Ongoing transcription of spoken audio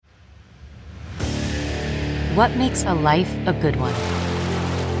What makes a life a good one?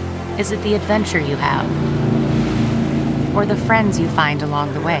 Is it the adventure you have? Or the friends you find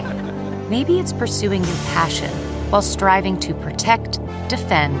along the way? Maybe it's pursuing your passion while striving to protect,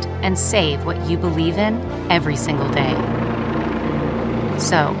 defend, and save what you believe in every single day.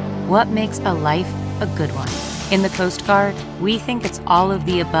 So, what makes a life a good one? In the Coast Guard, we think it's all of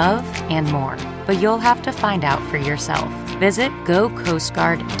the above and more, but you'll have to find out for yourself. Visit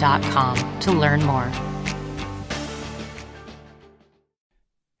gocoastguard.com to learn more.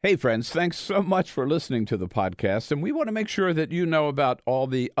 Hey, friends, thanks so much for listening to the podcast, and we want to make sure that you know about all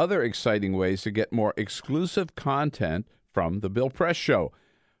the other exciting ways to get more exclusive content from The Bill Press Show.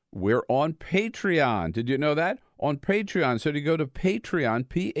 We're on Patreon. Did you know that? On Patreon. So you go to Patreon,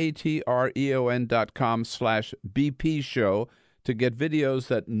 patreon.com/BP Show to get videos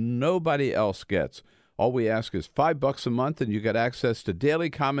that nobody else gets. All we ask is $5 a month, and you get access to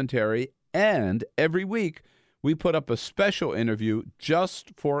daily commentary, and every week, we put up a special interview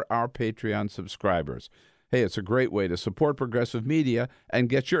just for our Patreon subscribers. Hey, it's a great way to support progressive media and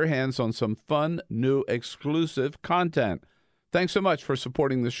get your hands on some fun, new, exclusive content. Thanks so much for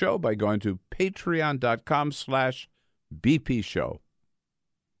supporting the show by going to patreon.com/BP Show.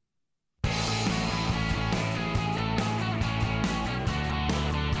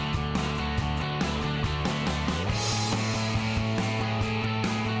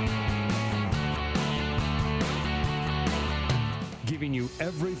 Giving you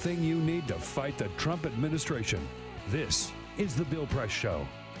everything you need to fight the Trump administration. This is The Bill Press Show,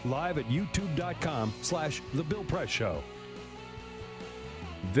 live at youtube.com/The Bill Press Show.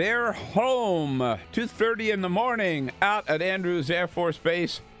 They're home, 2:30 in the morning, out at Andrews Air Force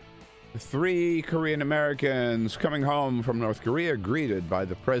Base. 3 Korean Americans coming home from North Korea, greeted by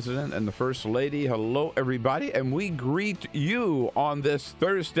the President and the First Lady. Hello, everybody, and we greet you on this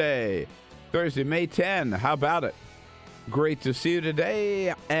Thursday, May 10. How about it? Great to see you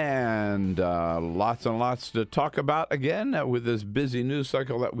today, and lots and lots to talk about again with this busy news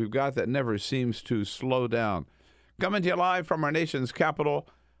cycle that we've got that never seems to slow down. Coming to you live from our nation's capital,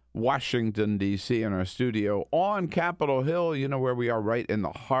 Washington, D.C., in our studio on Capitol Hill, you know, where we are right in the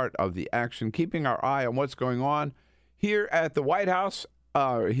heart of the action, keeping our eye on what's going on here at the White House,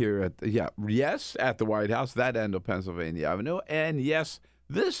 at the White House, that end of Pennsylvania Avenue, and yes,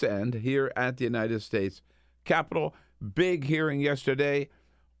 this end here at the United States Capitol. Big hearing yesterday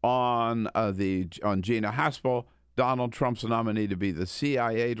on Gina Haspel, Donald Trump's nominee to be the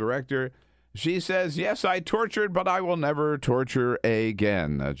CIA director. She says, yes, I tortured, but I will never torture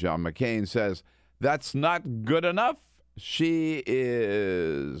again. John McCain says, that's not good enough. She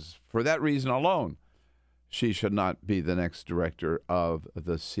is, for that reason alone, she should not be the next director of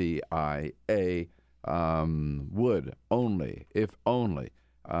the CIA. Would only, if only,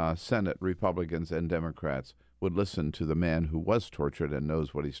 Senate Republicans and Democrats would listen to the man who was tortured and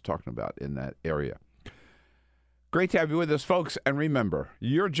knows what he's talking about in that area. Great to have you with us, folks. And remember,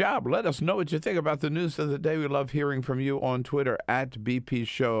 your job, let us know what you think about the news of the day. We love hearing from you on Twitter at BP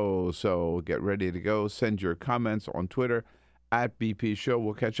Show. So get ready to go. Send your comments on Twitter at BP Show.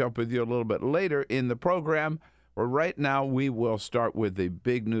 We'll catch up with you a little bit later in the program. But right now, we will start with the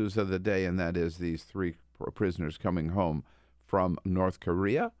big news of the day, and that is these 3 prisoners coming home from North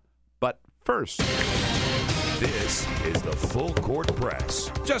Korea. But first, this is the Full Court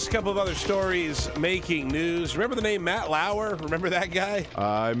Press. Just a couple of other stories making news. Remember the name Matt Lauer? Remember that guy?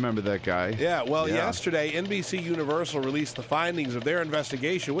 I remember that guy. Yeah, yesterday, NBC Universal released the findings of their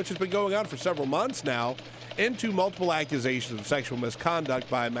investigation, which has been going on for several months now, into multiple accusations of sexual misconduct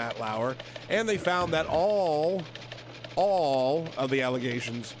by Matt Lauer, and they found that all of the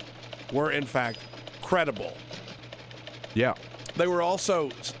allegations were, in fact, credible. Yeah. They were also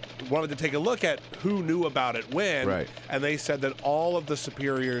wanted to take a look at who knew about it when, right. And they said that all of the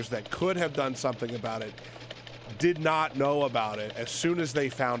superiors that could have done something about it did not know about it. As soon as they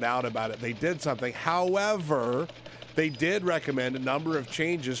found out about it, they did something. However, they did recommend a number of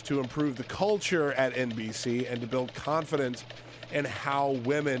changes to improve the culture at NBC and to build confidence in how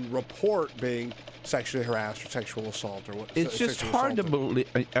women report being sexually harassed or sexual assault or what. It's just hard to believe.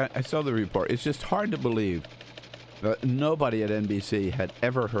 I saw the report. It's just hard to believe that nobody at NBC had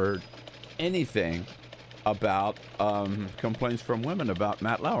ever heard anything about complaints from women about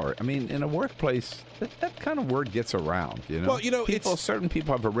Matt Lauer. I mean, in a workplace, that kind of word gets around, you know? Well, you know, certain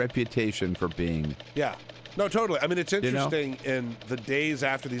people have a reputation for being... Yeah. No, totally. I mean, it's interesting, in the days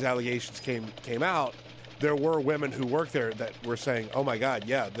after these allegations came out, there were women who worked there that were saying, oh, my God,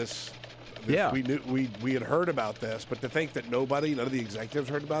 we had heard about this, but to think that none of the executives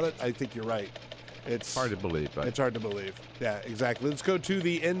heard about it, I think you're right. It's hard to believe. But. It's hard to believe. Yeah, exactly. Let's go to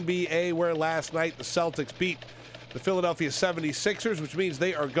the NBA, where last night the Celtics beat the Philadelphia 76ers, which means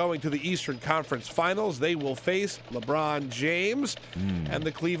they are going to the Eastern Conference Finals. They will face LeBron James and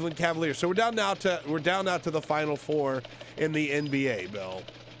the Cleveland Cavaliers. So we're down now to the Final Four in the NBA, Bill.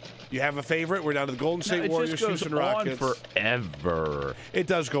 You have a favorite? We're down to the Golden State Warriors, Houston Rockets. On forever. It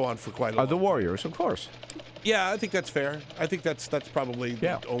does go on for quite a while. The Warriors, of course. Yeah, I think that's fair. I think that's probably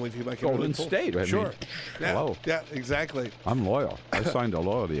the only team I can Golden State. I sure. Mean, yeah. Yeah, exactly. I'm loyal. I signed a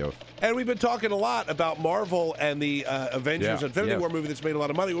loyalty oath. And we've been talking a lot about Marvel and the Avengers Infinity War movie that's made a lot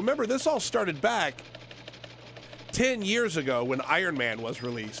of money. Remember, this all started back 10 years ago when Iron Man was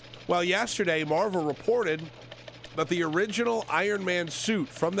released. Well, yesterday, Marvel reported that the original Iron Man suit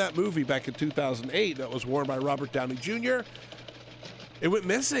from that movie back in 2008 that was worn by Robert Downey Jr., it went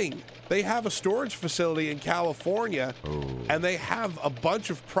missing. They have a storage facility in California, and they have a bunch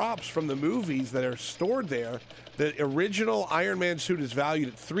of props from the movies that are stored there. The original Iron Man suit is valued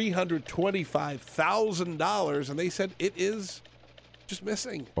at $325,000, and they said it is just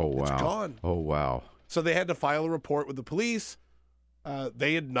missing. Oh, wow. It's gone. Oh, wow. So they had to file a report with the police.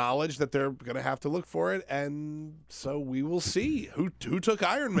 They acknowledge that they're going to have to look for it, and so we will see who took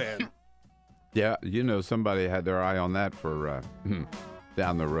Iron Man. Yeah, somebody had their eye on that for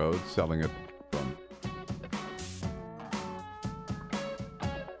down the road, selling it from.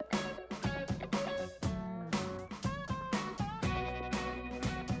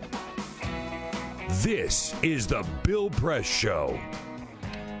 This is the Bill Press Show.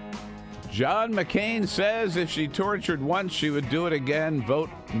 John McCain says if she tortured once, she would do it again. Vote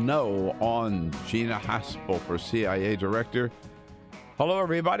no on Gina Haspel for CIA director. Hello,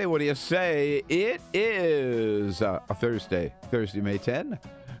 everybody. What do you say? It is a Thursday, May 10.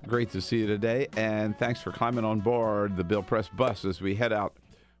 Great to see you today, and thanks for climbing on board the Bill Press bus as we head out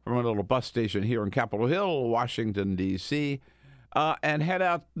from a little bus station here in Capitol Hill, Washington, D.C., and head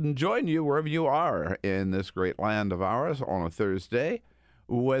out and join you wherever you are in this great land of ours on a Thursday.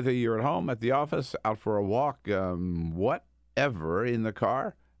 Whether you're at home, at the office, out for a walk, whatever, in the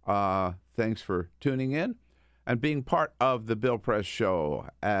car, thanks for tuning in and being part of the Bill Press Show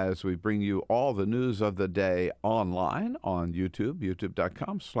as we bring you all the news of the day online on YouTube,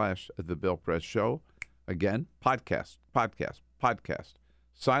 youtube.com/The Bill Press Show. Again, podcast.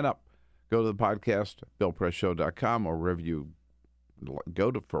 Sign up. Go to the podcast, BillPressShow.com, or wherever you go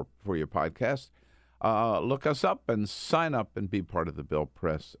to for your podcast. Look us up and sign up and be part of the Bill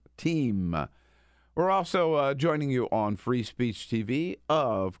Press team. We're also joining you on Free Speech TV,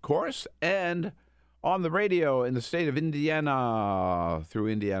 of course, and on the radio in the state of Indiana through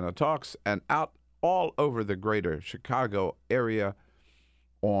Indiana Talks and out all over the greater Chicago area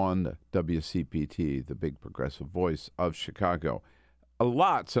on WCPT, the big progressive voice of Chicago.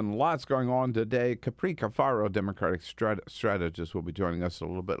 Lots and lots going on today. Capri Cafaro, Democratic strategist, will be joining us a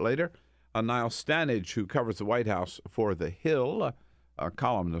little bit later. Niall Stanage, who covers the White House for The Hill, a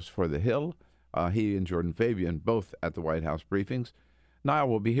columnist for The Hill. He and Jordan Fabian both at the White House briefings. Niall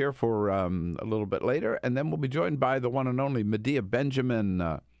will be here for a little bit later, and then we'll be joined by the one and only Medea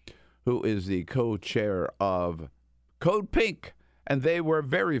Benjamin, who is the co-chair of Code Pink. And they were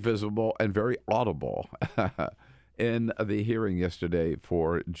very visible and very audible in the hearing yesterday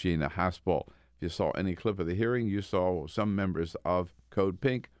for Gina Haspel. If you saw any clip of the hearing, you saw some members of Code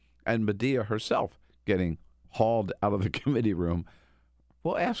Pink and Medea herself getting hauled out of the committee room.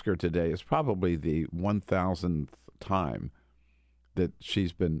 We'll ask her today. It's probably the 1,000th time that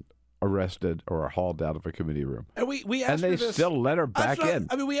she's been arrested or hauled out of a committee room. And we ask and they her this, still let her back in.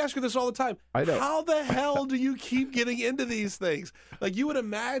 I mean, we ask her this all the time. I know. How the hell do you keep getting into these things? Like, you would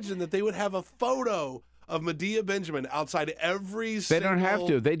imagine that they would have a photo of Medea Benjamin outside every They don't have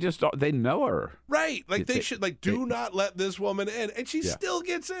to. They know her. Right. Like, they should, do not let this woman in. And she still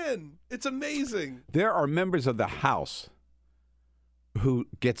gets in. It's amazing. There are members of the House who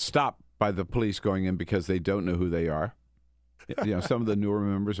get stopped by the police going in because they don't know who they are. Some of the newer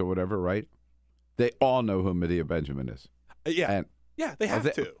members or whatever, right? They all know who Medea Benjamin is. Yeah. And they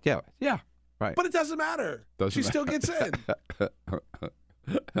have to. Yeah, right. But it doesn't matter. She still gets in.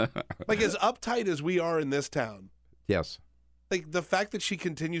 Like, as uptight as we are in this town. Yes. Like, the fact that she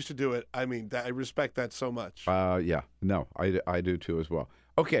continues to do it, I mean, I respect that so much. Yeah. No, I do too as well.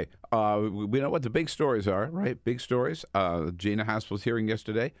 Okay. We know what the big stories are, right? Big stories. Gina Haspel's hearing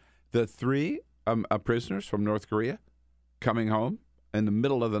yesterday. The 3 prisoners from North Korea coming home in the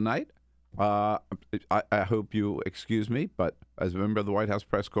middle of the night. I hope you excuse me, but as a member of the White House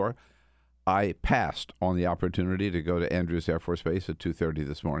press corps, I passed on the opportunity to go to Andrews Air Force Base at 2:30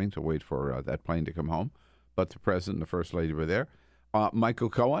 this morning to wait for that plane to come home. But the President and the First Lady were there. Michael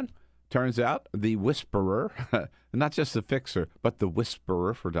Cohen, Turns out the whisperer, not just the fixer, but the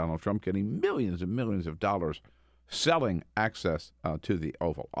whisperer for Donald Trump, getting millions and millions of dollars selling access to the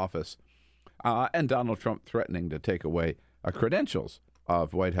Oval Office, and Donald Trump threatening to take away credentials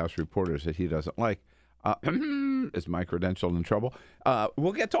of White House reporters that he doesn't like. Is my credential in trouble?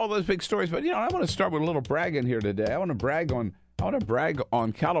 We'll get to all those big stories, but I want to start with a little bragging here today. I want to brag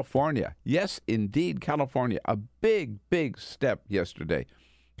on California. Yes, indeed, California. A big, big step yesterday.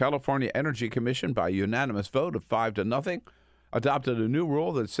 California Energy Commission, by unanimous vote of 5-0, adopted a new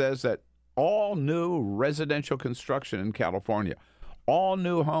rule that says that all new residential construction in California, all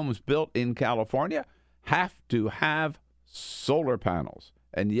new homes built in California, have to have solar panels.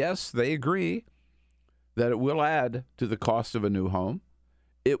 And yes, they agree that it will add to the cost of a new home.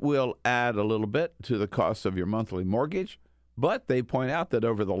 It will add a little bit to the cost of your monthly mortgage, but they point out that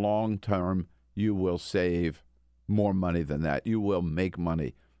over the long term, you will save more money than that. You will make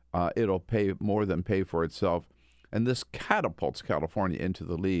money. It'll pay more than pay for itself. And this catapults California into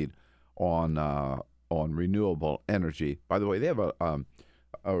the lead on renewable energy. By the way, they have a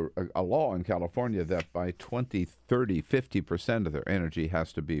law in California that by 2030, 50% of their energy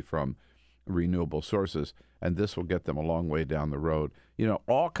has to be from renewable sources, and this will get them a long way down the road.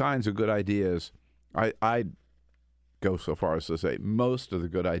 All kinds of good ideas. I'd go so far as to say most of the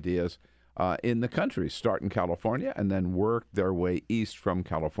good ideas in the country start in California and then work their way east from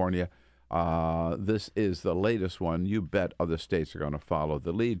California. This is the latest one. You bet other states are going to follow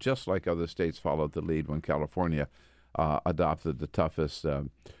the lead, just like other states followed the lead when California adopted the toughest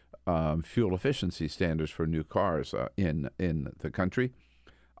fuel efficiency standards for new cars in the country.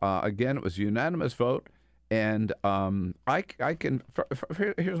 Again, it was a unanimous vote, and here's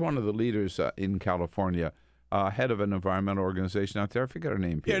one of the leaders in California, head of an environmental organization out there. I forget her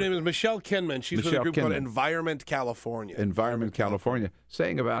name, Peter. Yeah, her name is Michelle Kinman. She's with a group called Environment California. Environment California,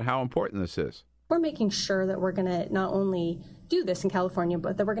 saying about how important this is. We're making sure that we're going to not only do this in California,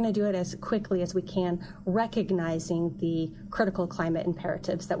 but that we're going to do it as quickly as we can, recognizing the critical climate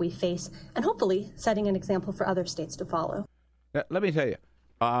imperatives that we face, and hopefully setting an example for other states to follow. Now, let me tell you,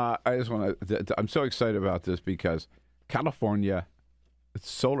 I just want to. I'm so excited about this because California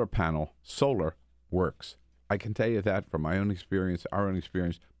solar works. I can tell you that from my own experience, our own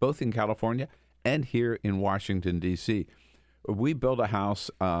experience, both in California and here in Washington, D.C. We built a house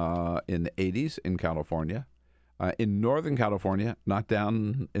in the 80s in California, in Northern California, not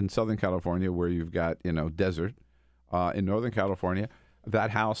down in Southern California where you've got, desert. In Northern California,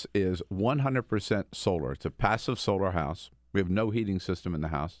 that house is 100% solar. It's a passive solar house. We have no heating system in the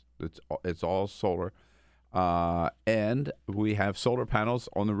house. It's all solar. And we have solar panels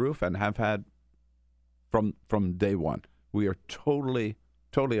on the roof and have had from day one. We are totally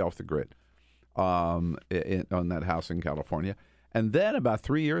off the grid on that house in California. And then about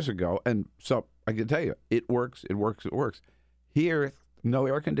 3 years ago, and so I can tell you, it works. Here, no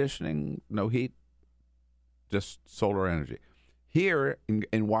air conditioning, no heat, just solar energy. Here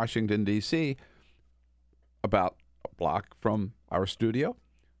in Washington, D.C., about a block from our studio,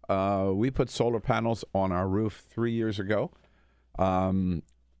 we put solar panels on our roof 3 years ago.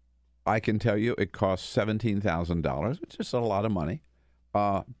 I can tell you it costs $17,000, which is a lot of money,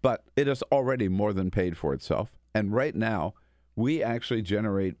 but it has already more than paid for itself. And right now, we actually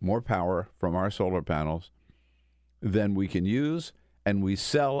generate more power from our solar panels than we can use, and we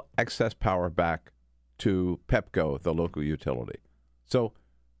sell excess power back to Pepco, the local utility. So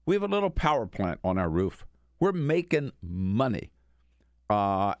we have a little power plant on our roof. We're making money,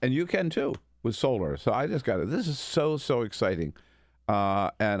 and you can too with solar. So I just got it. This is so exciting.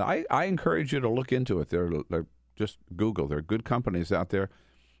 And I encourage you to look into it. They're just Google. There are good companies out there.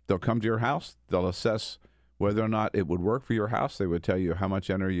 They'll come to your house. They'll assess whether or not it would work for your house. They would tell you how much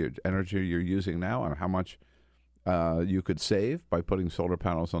energy you're using now and how much you could save by putting solar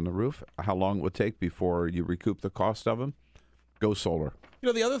panels on the roof, how long it would take before you recoup the cost of them. Go solar.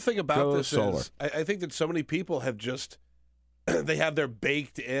 The other thing about this is I think that so many people have just they have their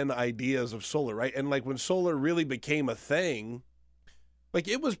baked-in ideas of solar, right? And like when solar really became a thing, like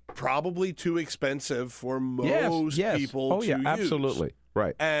it was probably too expensive for most people to use. Absolutely.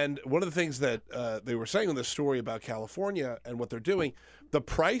 Right. And one of the things that they were saying in this story about California and what they're doing, the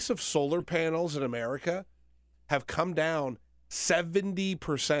price of solar panels in America have come down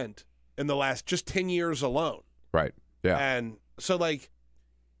 70% in the last just 10 years alone. Right. Yeah. And so, like,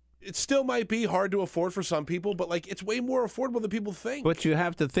 it still might be hard to afford for some people, but, like, it's way more affordable than people think. But you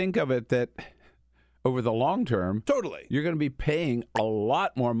have to think of it that over the long term, totally, you're going to be paying a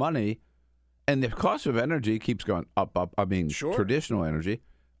lot more money, and the cost of energy keeps going up. I mean, sure. Traditional energy,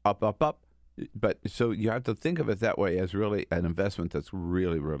 up. But so you have to think of it that way as really an investment that's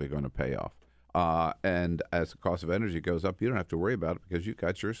really, really going to pay off. And as the cost of energy goes up, you don't have to worry about it because you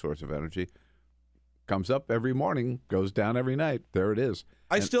got your source of energy. Comes up every morning, goes down every night. There it is.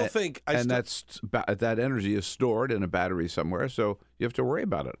 That energy is stored in a battery somewhere, so you have to worry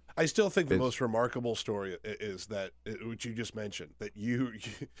about it. I still think the most remarkable story is that, which you just mentioned, that you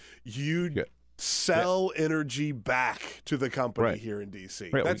sell energy back to the company here in D.C.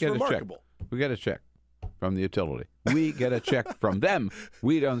 Right. That's remarkable. We get a check from the utility. We get a check from them.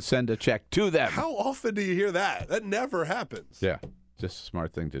 We don't send a check to them. How often do you hear that? That never happens. Yeah, just a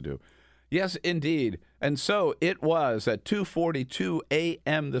smart thing to do. Yes, indeed. And so it was at 2:42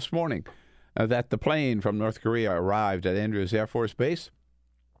 a.m. this morning that the plane from North Korea arrived at Andrews Air Force Base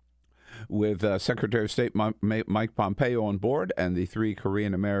with Secretary of State Mike Pompeo on board and the 3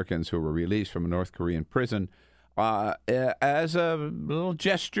 Korean Americans who were released from a North Korean prison as a little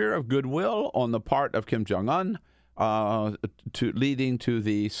gesture of goodwill on the part of Kim Jong-un leading to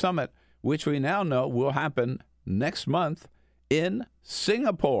the summit, which we now know will happen next month in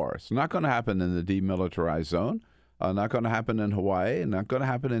Singapore. It's not going to happen in the demilitarized zone, not going to happen in Hawaii, not going to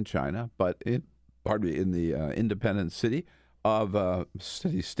happen in China, but in the independent city of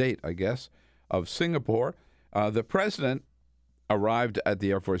city-state, I guess, of Singapore. The president arrived at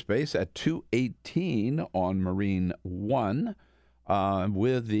the Air Force Base at 2:18 on Marine One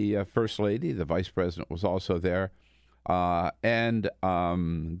with the First Lady. The Vice President was also there. And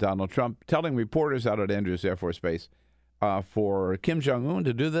Donald Trump telling reporters out at Andrews Air Force Base for Kim Jong-un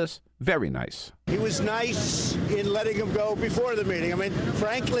to do this, very nice. He was nice in letting him go before the meeting. I mean,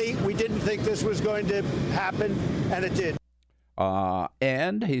 frankly, we didn't think this was going to happen, and it did.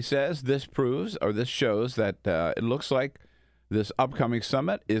 And he says this shows that it looks like this upcoming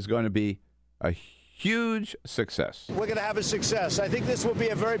summit is going to be a huge success. We're going to have a success. I think this will be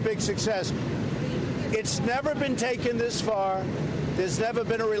a very big success. It's never been taken this far. There's never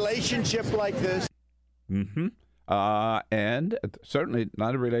been a relationship like this. Mm-hmm. And certainly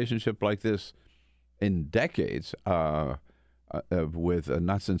not a relationship like this in decades with,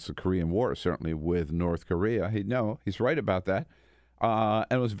 not since the Korean War, certainly with North Korea. He's right about that.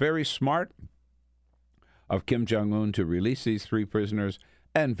 And it was very smart of Kim Jong-un to release these 3 prisoners,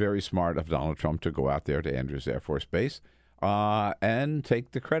 and very smart of Donald Trump to go out there to Andrews Air Force Base and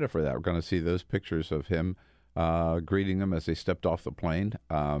take the credit for that. We're going to see those pictures of him greeting them as they stepped off the plane.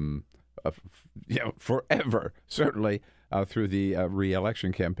 Forever, certainly, through the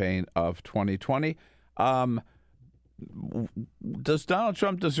re-election campaign of 2020. Does Donald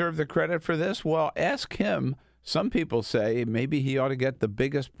Trump deserve the credit for this? Well, ask him. Some people say maybe he ought to get the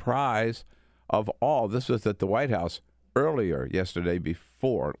biggest prize of all. This was at the White House earlier yesterday,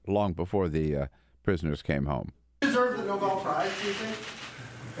 long before the prisoners came home. Deserve the Nobel Prize, do you think?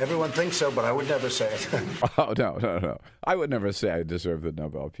 Everyone thinks so, but I would never say it. Oh, no. I would never say I deserve the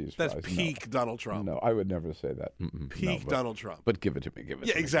Nobel Peace Prize. That's peak Donald Trump. No, I would never say that. Peak Donald Trump. But give it to me.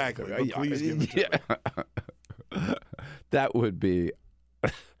 Yeah, exactly. Please give it to me.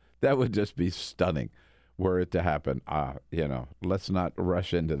 That would just be stunning were it to happen. Let's not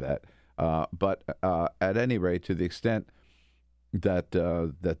rush into that. But at any rate, to the extent that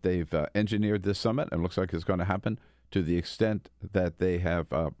they've engineered this summit, and looks like it's going to happen, to the extent that they have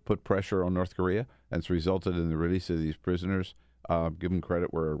put pressure on North Korea, and it's resulted in the release of these prisoners, give them credit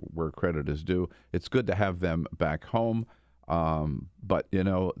where credit is due. It's good to have them back home. But,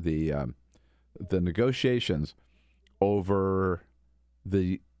 the negotiations over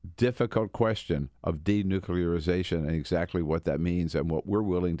the difficult question of denuclearization and exactly what that means and what we're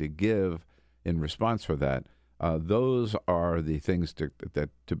willing to give in response for that, those are the things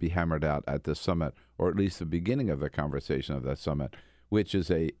to be hammered out at this summit, or at least the beginning of the conversation of that summit, which is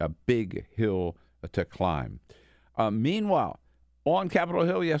a big hill to climb. Meanwhile, on Capitol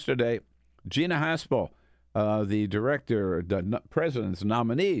Hill yesterday, Gina Haspel, the director, the president's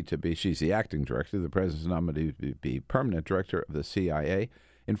nominee she's the acting director, the president's nominee to be permanent director of the CIA,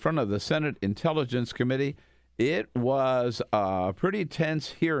 in front of the Senate Intelligence Committee. It was a pretty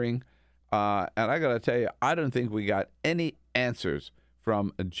tense hearing. And I got to tell you, I don't think we got any answers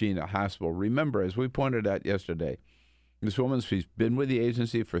from Gina Haspel. Remember, as we pointed out yesterday, this woman, she's been with the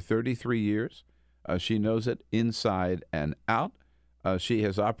agency for 33 years. She knows it inside and out. She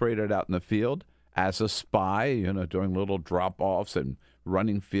has operated out in the field as a spy, doing little drop-offs and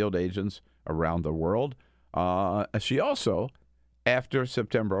running field agents around the world. She also, after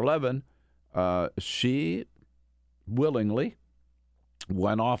September 11, she willingly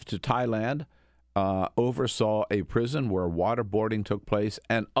went off to Thailand, oversaw a prison where waterboarding took place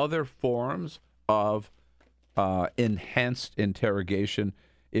and other forms of enhanced interrogation,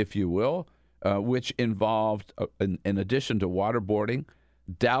 if you will. which involved, in addition to waterboarding,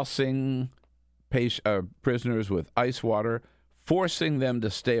 dousing prisoners with ice water, forcing them to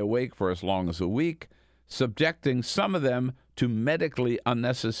stay awake for as long as a week, subjecting some of them to medically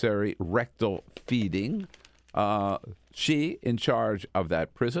unnecessary rectal feeding. She in charge of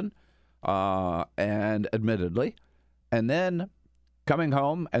that prison, and admittedly, and then coming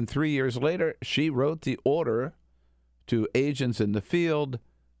home, and 3 years later, she wrote the order to agents in the field,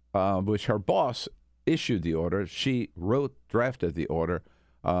 which her boss issued the order. She drafted the order,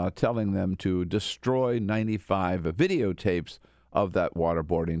 telling them to destroy 95 videotapes of that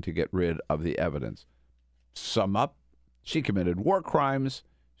waterboarding to get rid of the evidence. Sum up, she committed war crimes.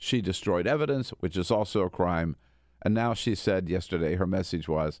 She destroyed evidence, which is also a crime. And now she said yesterday, her message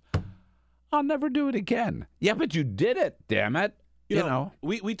was, I'll never do it again. Yeah, but you did it, damn it. You know.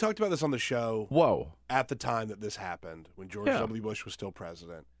 We talked about this on the show. Whoa. At the time that this happened, when George W. Bush was still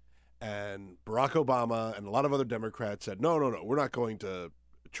president. And Barack Obama and a lot of other Democrats said, no, we're not going to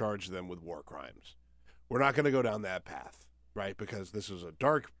charge them with war crimes. We're not going to go down that path, right? Because this is a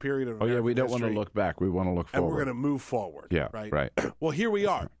dark period of American we don't history, want to look back. We want to look forward. and we're going to move forward. Yeah, right. Well, here we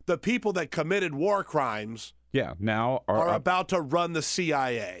are. The people that committed war crimes, now are about to run the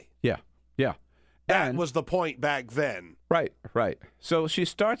CIA. Yeah. That was the point back then. Right. So she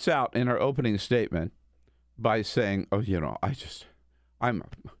starts out in her opening statement by saying, I'm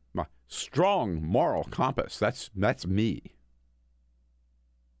a strong moral compass. That's me.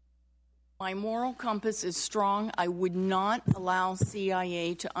 My moral compass is strong. I would not allow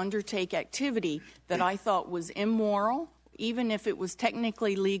CIA to undertake activity that I thought was immoral, even if it was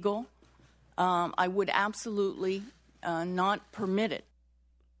technically legal. I would absolutely not permit it.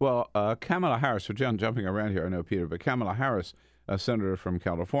 Well, Kamala Harris, we're jumping around here, I know, Peter, but Kamala Harris, a senator from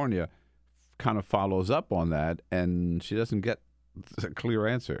California, kind of follows up on that, and she doesn't get a clear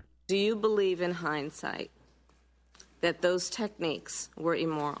answer. Do you believe in hindsight that those techniques were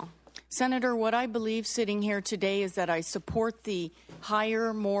immoral? Senator, what I believe sitting here today is that I support the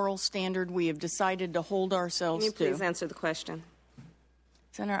higher moral standard we have decided to hold ourselves to. Can you please answer the question?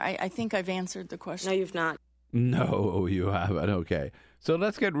 Senator, I think I've answered the question. No, you've not. No, you haven't. Okay. So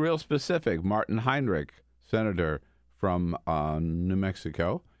let's get real specific. Martin Heinrich, senator from New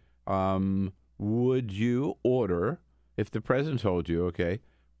Mexico, would you order, if the president told you,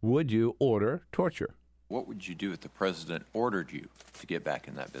 would you order torture? What would you do if the president ordered you to get back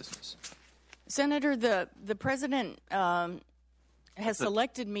in that business? Senator, the president has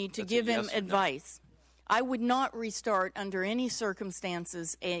selected me to give him advice. No. I would not restart under any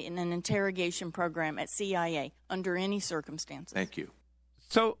circumstances in an interrogation program at CIA, under any circumstances. Thank you.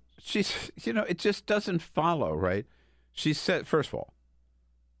 So she's, it just doesn't follow, right? She said, first of all,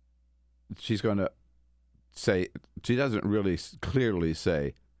 she's going to say, she doesn't really clearly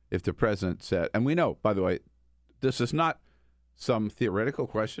say if the president said, and we know, by the way, this is not some theoretical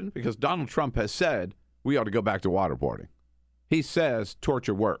question because Donald Trump has said we ought to go back to waterboarding. He says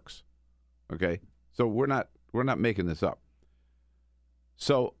torture works. Okay? So we're not making this up.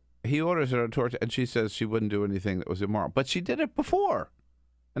 So he orders her to torture, and she says she wouldn't do anything that was immoral. But she did it before.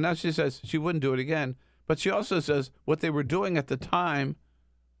 And now she says she wouldn't do it again. But she also says what they were doing at the time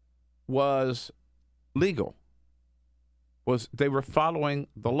was legal. They were following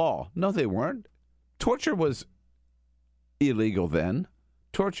the law. No, they weren't. Torture was illegal then.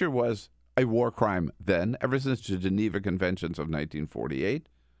 Torture was a war crime then, ever since the Geneva Conventions of 1948.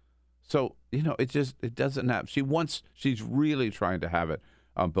 So, it doesn't have. She's really trying to have it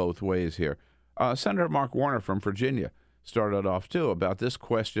both ways here. Senator Mark Warner from Virginia started off, too, about this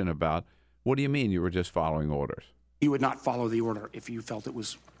question about, what do you mean you were just following orders? You would not follow the order if you felt it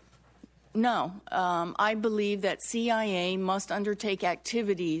was... No. I believe that CIA must undertake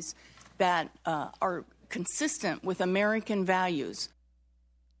activities that are consistent with American values.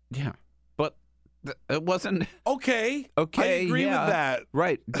 Yeah, but it wasn't... Okay. I agree with that.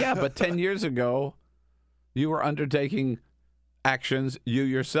 Right. Yeah, but 10 years ago, you were undertaking actions, you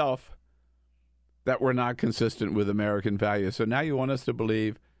yourself, that were not consistent with American values. So now you want us to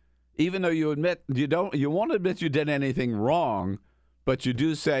believe, even though you admit you won't admit you did anything wrong, but you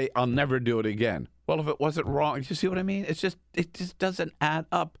do say, I'll never do it again. Well, if it wasn't wrong, you see what I mean? It just doesn't add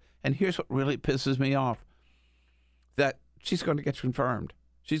up. And here's what really pisses me off, that she's going to get confirmed.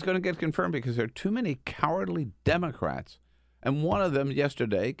 She's going to get confirmed because there are too many cowardly Democrats. And one of them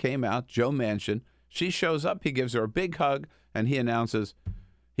yesterday came out, Joe Manchin. She shows up, he gives her a big hug, and he announces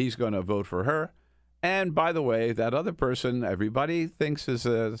he's going to vote for her. And by the way, that other person everybody thinks is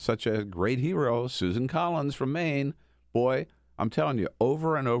such a great hero, Susan Collins from Maine, boy, I'm telling you,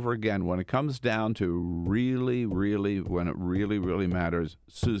 over and over again, when it comes down to when it really matters,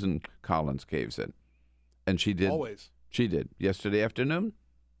 Susan Collins caves in. And she did. Always. She did. Yesterday afternoon,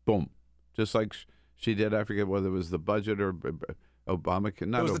 boom. Just like she did, I forget whether it was the budget or Obamacare.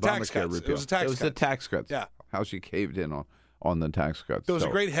 Not Obamacare repeal. It was the tax cuts. Yeah. How she caved in on the tax cuts. There was a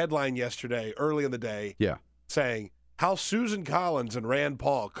great headline yesterday, early in the day, saying how Susan Collins and Rand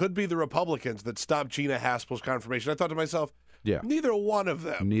Paul could be the Republicans that stopped Gina Haspel's confirmation. I thought to myself, neither one of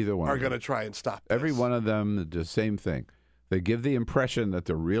them are going to try and stop this. Every one of them, the same thing. They give the impression that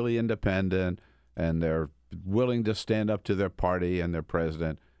they're really independent and they're willing to stand up to their party and their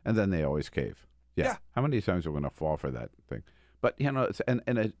president, and then they always cave. Yeah. How many times are we going to fall for that thing? But,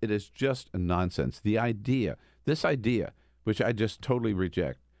 it is just nonsense. This idea, which I just totally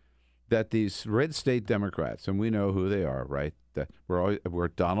reject, that these red state Democrats, and we know who they are, right, that where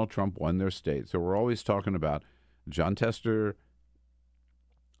Donald Trump won their state. So we're always talking about John Tester.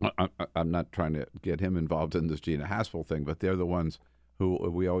 I'm not trying to get him involved in this Gina Haspel thing, but they're the ones who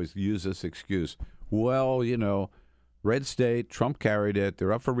we always use this excuse. Well, red state, Trump carried it.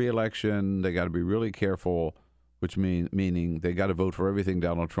 They're up for re-election. They got to be really careful, which meaning they got to vote for everything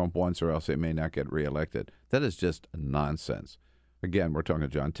Donald Trump wants, or else they may not get reelected. That is just nonsense. Again, we're talking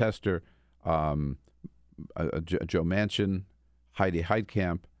John Tester, Joe Manchin, Heidi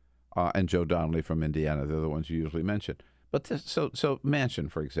Heitkamp, and Joe Donnelly from Indiana. They're the ones you usually mention. But so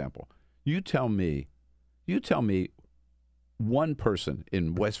Manchin, for example, you tell me one person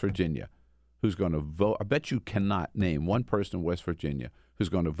in West Virginia who's going to vote. I bet you cannot name one person in West Virginia who's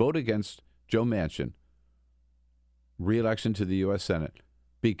going to vote against Joe Manchin re-election to the U.S. Senate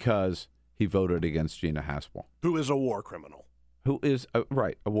because he voted against Gina Haspel. Who is a war criminal. Who is, a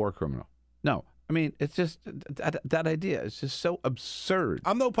war criminal. No, I mean, it's just, that idea is just so absurd.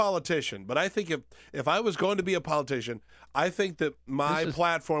 I'm no politician, but I think if I was going to be a politician, I think that my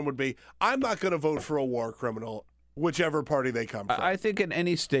platform would be, I'm not going to vote for a war criminal, whichever party they come from. I think in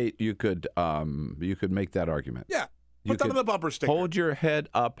any state you could make that argument. Yeah. Put that on the bumper sticker. Hold your head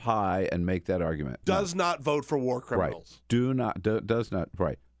up high and make that argument. Does not vote for war criminals.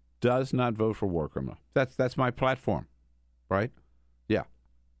 Right. Does not vote for war criminal. That's my platform. Right? Yeah.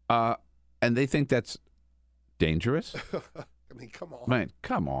 And they think that's dangerous? I mean, come on. Man,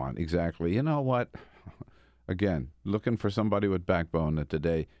 come on. Exactly. You know what? Again, looking for somebody with backbone, and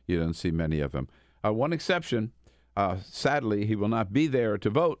today you don't see many of them. One exception, sadly, he will not be there to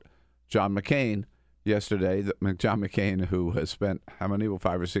vote. John McCain. Yesterday, John McCain, who has spent 5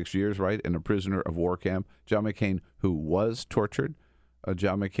 or 6 years, right, in a prisoner of war camp. John McCain, who was tortured.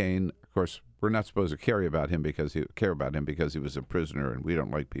 John McCain, of course, we're not supposed to care about him because he was a prisoner, and we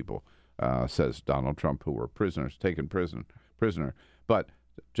don't like people, says Donald Trump, who were taken prisoner. But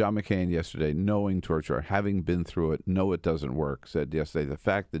John McCain yesterday, knowing torture, having been through it, know it doesn't work, said yesterday the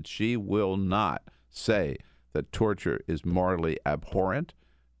fact that she will not say that torture is morally abhorrent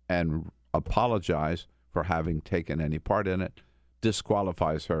and apologize for having taken any part in it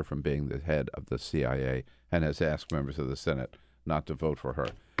disqualifies her from being the head of the CIA, and has asked members of the Senate not to vote for her.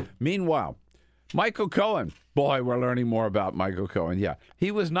 Meanwhile, Michael Cohen. Boy, we're learning more about Michael Cohen. Yeah,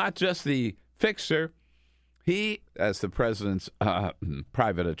 he was not just the fixer. He, as the president's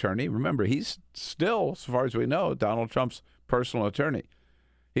private attorney, remember, he's still, as far as we know, Donald Trump's personal attorney.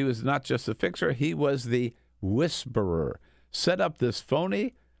 He was not just the fixer. He was the whisperer. Set up this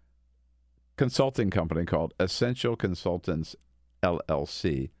phony consulting company called Essential Consultants,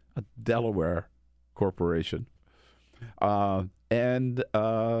 LLC, a Delaware corporation. And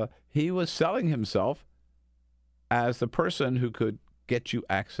he was selling himself as the person who could get you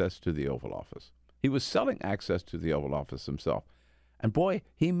access to the Oval Office. He was selling access to the Oval Office himself. And boy,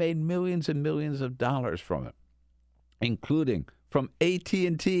 he made millions and millions of dollars from it, including from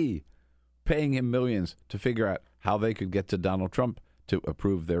AT&T paying him millions to figure out how they could get to Donald Trump to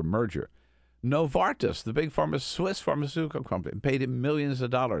approve their merger. Novartis, the big Swiss pharmaceutical company, paid him millions of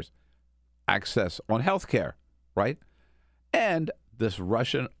dollars. Access on health care, right? And this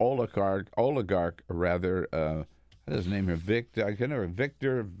Russian oligarch, what's his name here?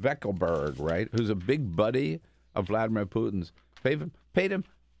 Victor Vekselberg, right? Who's a big buddy of Vladimir Putin's. Paid him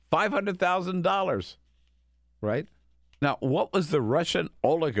 $500,000, right? Now, what was the Russian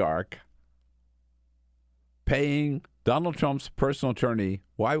oligarch paying Donald Trump's personal attorney?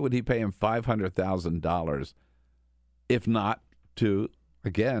 Why would he pay him $500,000 if not to,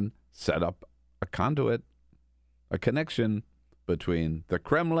 again, set up a conduit, a connection between the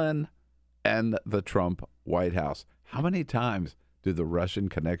Kremlin and the Trump White House? How many times do the Russian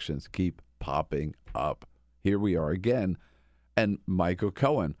connections keep popping up? Here we are again, and Michael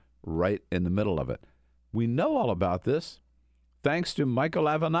Cohen right in the middle of it. We know all about this. thanks to Michael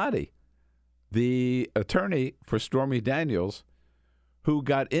Avenatti, the attorney for Stormy Daniels, who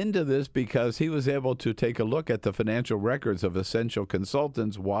got into this because he was able to take a look at the financial records of Essential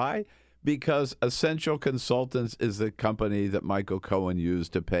Consultants. Why? Because Essential Consultants is the company that Michael Cohen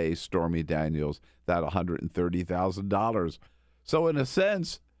used to pay Stormy Daniels that $130,000. So in a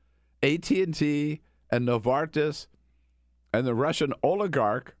sense, AT&T and Novartis and the Russian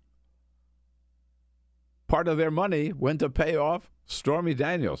oligarch, part of their money went to pay off Stormy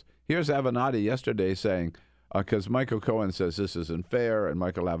Daniels. Here's Avenatti yesterday saying, because Michael Cohen says this isn't fair, and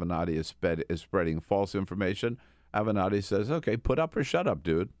Michael Avenatti is spreading false information. Avenatti says, okay, put up or shut up,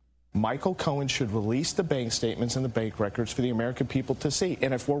 dude. Michael Cohen should release the bank statements and the bank records for the American people to see.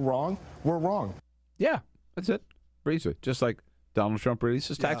 And if we're wrong, we're wrong. Yeah, that's it. Breezy. Just like Donald Trump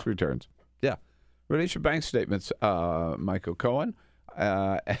releases tax returns. Yeah. Release your bank statements, Michael Cohen.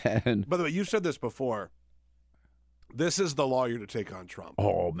 And by the way, you've said this before. This is the lawyer to take on Trump.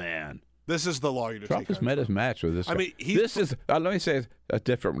 Oh, man. This is the lawyer to Trump take on has met his match with this guy. I mean, let me say it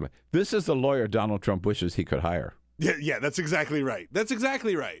differently. This is the lawyer Donald Trump wishes he could hire. Yeah, that's exactly right. That's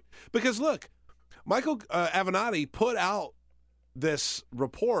exactly right. Because look, Michael Avenatti put out this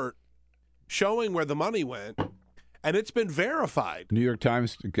report showing where the money went, and it's been verified. New York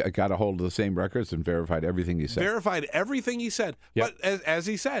Times got a hold of the same records and verified everything he said. Verified everything he said. Yep. But as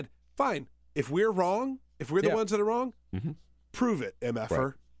he said, fine. If we're wrong, if we're the ones that are wrong, prove it,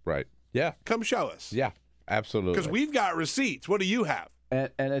 MFer. Right. Yeah. Come show us. Yeah, absolutely. Because we've got receipts. What do you have? And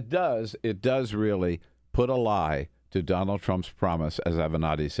it does really put a lie to Donald Trump's promise, as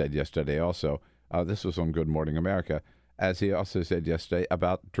Avenatti said yesterday also. This was on Good Morning America, as he also said yesterday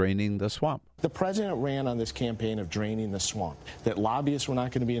about draining the swamp. The president ran on this campaign of draining the swamp, that lobbyists were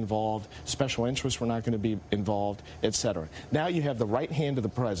not going to be involved, special interests were not going to be involved, et cetera. Now you have the right hand of the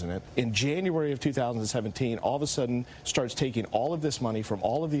president. In January of 2017, all of a sudden starts taking all of this money from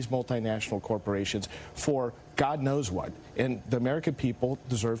all of these multinational corporations for God knows what. And the American people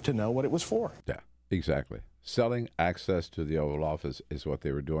deserve to know what it was for. Yeah, exactly. Selling access to the Oval Office is what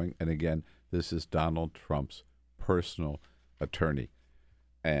they were doing. And again, this is Donald Trump's personal attorney.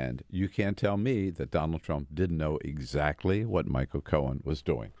 And you can't tell me that Donald Trump didn't know exactly what Michael Cohen was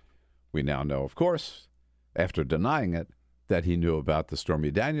doing. We now know, of course, after denying it, that he knew about the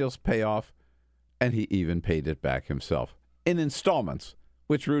Stormy Daniels payoff, and he even paid it back himself in installments,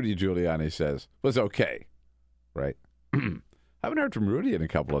 which Rudy Giuliani says was okay, right? Haven't heard from Rudy in a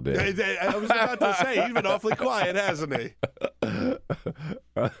couple of days. I was about to say, he's been awfully quiet, hasn't he?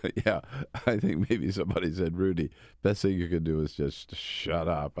 Yeah, I think maybe somebody said, Rudy, best thing you can do is just shut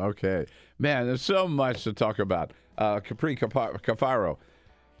up. Okay. Man, there's so much to talk about. Capri Cafaro,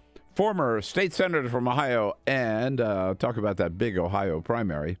 former state senator from Ohio, and talk about that big Ohio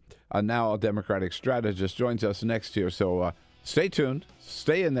primary. Now a Democratic strategist joins us next year. So stay tuned,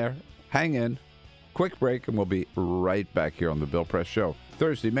 stay in there, hang in. Quick break, and we'll be right back here on The Bill Press Show,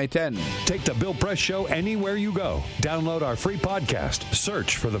 Thursday, May 10. Take The Bill Press Show anywhere you go. Download our free podcast,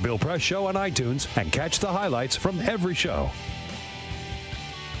 search for The Bill Press Show on iTunes, and catch the highlights from every show.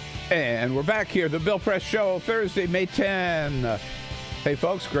 And we're back here, The Bill Press Show, Thursday, May 10. Hey,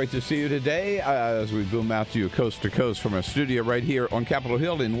 folks, great to see you today as we boom out to you coast to coast from our studio right here on Capitol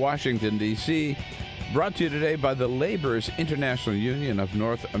Hill in Washington, D.C., brought to you today by the Laborers International Union of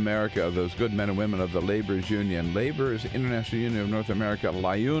North America, those good men and women of the Laborers Union. Laborers International Union of North America,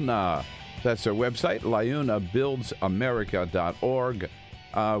 LIUNA. That's their website, liunabuildsamerica.org.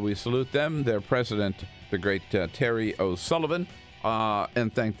 We salute them, their president, the great Terry O'Sullivan,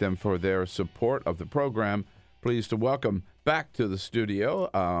 and thank them for their support of the program. Pleased to welcome back to the studio.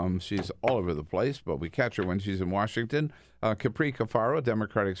 She's all over the place, but we catch her when she's in Washington. Capri Cafaro,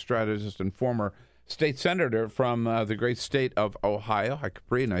 Democratic strategist and former state senator from the great state of Ohio. Hi,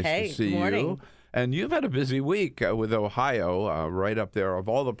 Capri. Nice to see you. And you've had a busy week with Ohio, right up there. Of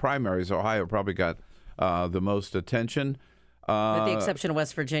all the primaries, Ohio probably got the most attention. With the exception of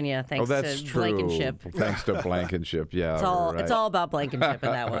West Virginia, thanks to Blankenship. Thanks to Blankenship, yeah. It's all about Blankenship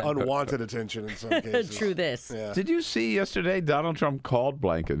in that one. Unwanted attention in some cases. True this. Yeah. Did you see yesterday Donald Trump called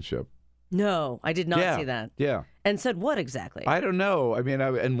Blankenship? No, I did not see that. Yeah. And said what exactly? I don't know. I mean,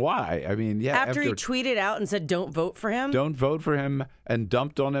 and why? I mean, yeah. After he tweeted out and said, don't vote for him? Don't vote for him, and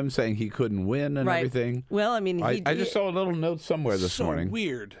dumped on him, saying he couldn't win and everything. Well, I mean, I just saw a little note somewhere this morning.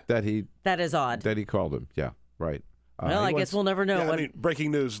 Weird. That is odd. That he called him. Yeah, right. Well, I guess we'll never know. Yeah,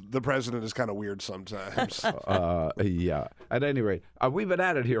 breaking news, the president is kind of weird sometimes. Yeah. At any rate, we've been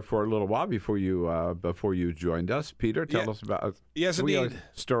at it here for a little while before you joined us. Peter, tell us about Yes, indeed.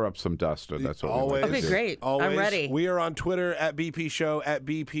 Stir up some dust. That's what always. Okay, great. Always. I'm ready. We are on Twitter at BP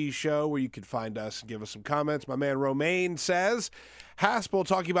Show, where you can find us and give us some comments. My man Romaine says, Haspel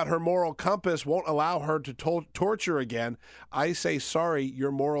talking about her moral compass won't allow her to torture again. I say sorry,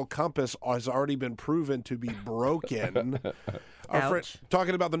 your moral compass has already been proven to be broken. Our friend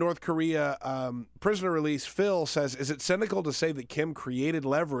talking about the North Korea prisoner release, Phil says, is it cynical to say that Kim created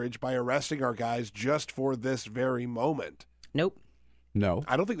leverage by arresting our guys just for this very moment? Nope. No.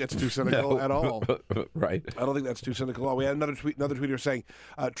 I don't think that's too cynical at all. Right. I don't think that's too cynical at all. We had another tweeter saying,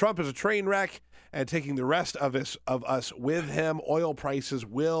 Trump is a train wreck and taking the rest of us with him. Oil prices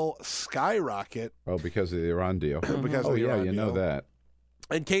will skyrocket. Oh, because of the Iran deal. Because of the Iran deal. Know that.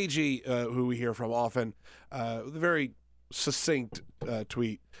 And KG, who we hear from often, the very succinct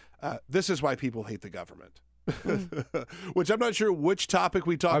tweet, this is why people hate the government. Which I'm not sure which topic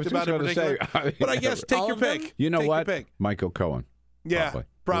we talked about in particular. But I guess take your pick. You know take what? Your pick. Michael Cohen. Yeah,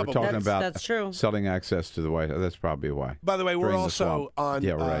 probably. We're talking about that's true. Selling access to the White House. That's probably why. By the way, we're also on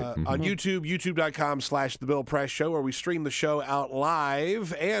on YouTube, youtube.com/The Bill Press Show, where we stream the show out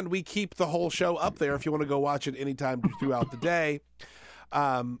live, and we keep the whole show up there if you want to go watch it anytime throughout the day.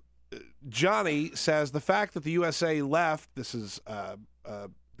 Johnny says, the fact that the USA left, this is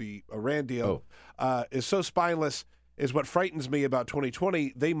the Iran deal, is so spineless is what frightens me about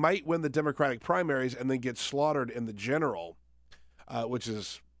 2020. They might win the Democratic primaries and then get slaughtered in the general. Which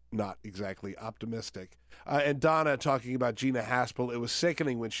is not exactly optimistic. And Donna talking about Gina Haspel, it was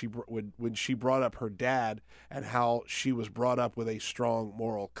sickening when she brought up her dad and how she was brought up with a strong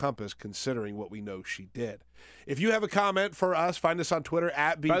moral compass, considering what we know she did. If you have a comment for us, find us on Twitter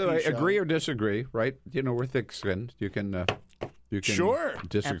at BP By the way, Show. Agree or disagree, right? We're thick-skinned. You can sure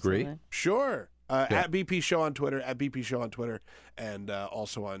disagree. Absolutely. Sure. At BP Show on Twitter, and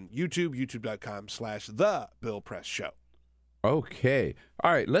also on YouTube, youtube.com/The Bill Press Show. Okay.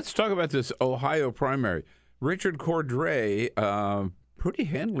 All right. Let's talk about this Ohio primary. Richard Cordray pretty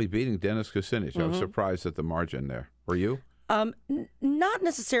handily beating Dennis Kucinich. I was surprised at the margin there. Were you? Not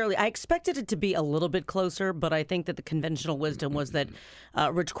necessarily. I expected it to be a little bit closer, but I think that the conventional wisdom was that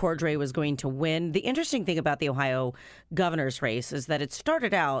Rich Cordray was going to win. The interesting thing about the Ohio governor's race is that it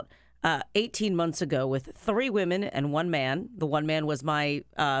started out 18 months ago with 3 women and 1 man. The 1 man was my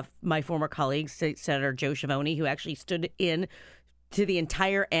former colleague, Senator Joe Schiavone, who actually stood in to the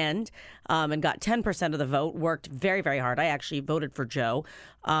entire end and got 10% of the vote, worked very, very hard. I actually voted for Joe,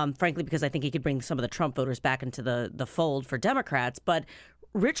 frankly, because I think he could bring some of the Trump voters back into the fold for Democrats. But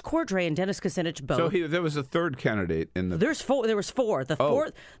Rich Cordray and Dennis Kucinich both. So there was a third candidate in the. There was 4.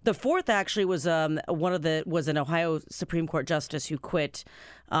 The fourth actually was was an Ohio Supreme Court justice who quit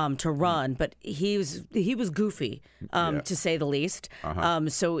to run, but he was goofy to say the least.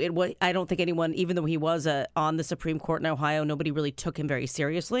 So I don't think anyone, even though he was on the Supreme Court in Ohio, nobody really took him very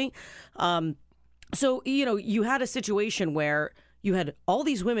seriously. So you had a situation where you had all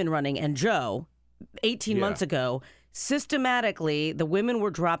these women running, and Joe, 18 months ago. Systematically, the women were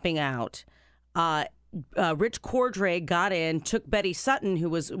dropping out. Rich Cordray got in, took Betty Sutton, who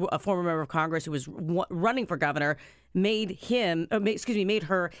was a former member of Congress who was running for governor, made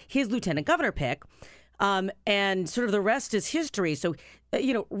her his lieutenant governor pick. And sort of the rest is history. So,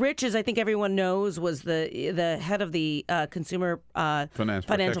 Rich, as I think everyone knows, was the head of the Consumer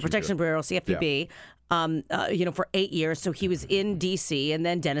Financial Protection Bureau, CFPB. For 8 years. So he was in D.C. And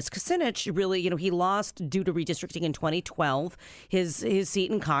then Dennis Kucinich really, he lost due to redistricting in 2012 his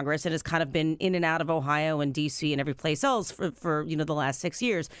seat in Congress and has kind of been in and out of Ohio and D.C. and every place else for the last 6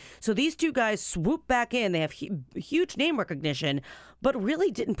 years. So these two guys swoop back in. They have huge name recognition, but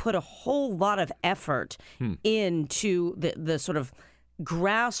really didn't put a whole lot of effort into the sort of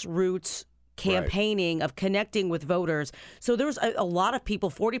grassroots campaigning of connecting with voters. So there was a lot of people,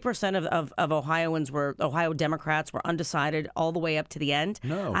 40% of Ohio Democrats were undecided all the way up to the end.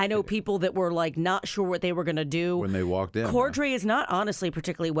 I know people that were not sure what they were going to do. When they walked in. Cordray is not honestly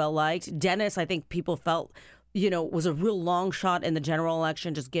particularly well liked. Dennis, I think people felt was a real long shot in the general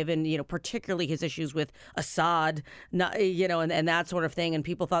election, just given, particularly his issues with Assad, and that sort of thing. And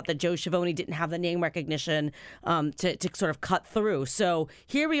people thought that Joe Schiavone didn't have the name recognition to sort of cut through. So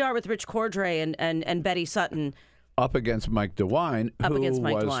here we are with Rich Cordray and Betty Sutton. Up against Mike DeWine,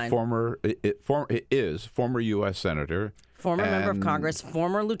 former U.S. Senator. Former member of Congress,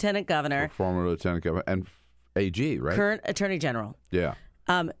 former lieutenant governor. And AG, right? Current attorney general. Yeah.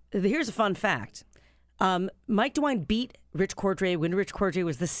 Here's a fun fact. Mike DeWine beat Rich Cordray when Rich Cordray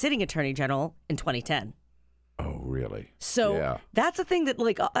was the sitting attorney general in 2010. Oh, really? So that's the thing that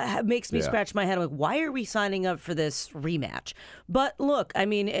makes me scratch my head. I'm like, why are we signing up for this rematch? But look, I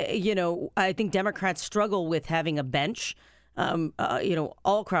mean, I think Democrats struggle with having a bench,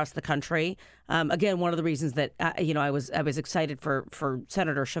 all across the country. Again, one of the reasons that I was excited for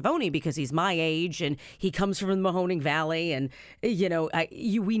Senator Schiavone, because he's my age and he comes from the Mahoning Valley, and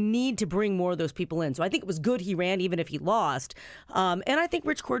we need to bring more of those people in. So I think it was good he ran, even if he lost. And I think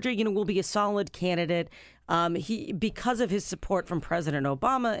Rich Cordray, will be a solid candidate. Because of his support from President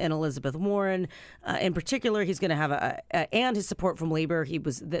Obama and Elizabeth Warren, in particular, he's going to have and his support from labor.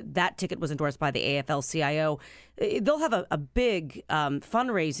 That ticket was endorsed by the AFL-CIO. They'll have a big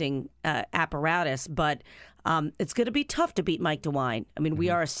fundraising apparatus, but it's going to be tough to beat Mike DeWine. I mean, we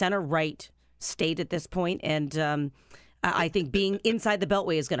are a center-right state at this point, and I think being inside the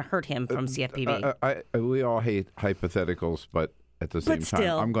Beltway is going to hurt him from CFPB. We all hate hypotheticals, but at the same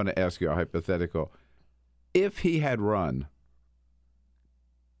time, I'm going to ask you a hypothetical. If he had run,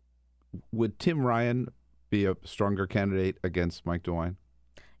 would Tim Ryan be a stronger candidate against Mike DeWine?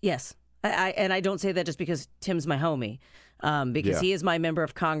 Yes. And I don't say that just because Tim's my homie, because he is my member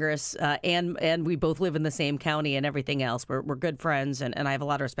of Congress, and we both live in the same county and everything else. We're good friends, and I have a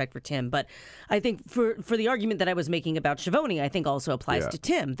lot of respect for Tim. But I think for the argument that I was making about Schiavone, I think also applies to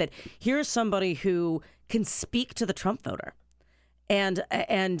Tim, that here's somebody who can speak to the Trump voter and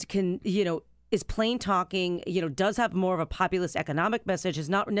can, is plain talking, does have more of a populist economic message, is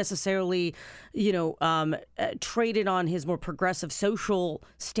not necessarily, traded on his more progressive social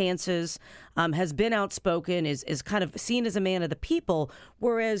stances, has been outspoken, is kind of seen as a man of the people.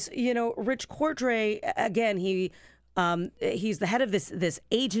 Whereas, Rich Cordray, again, he's the head of this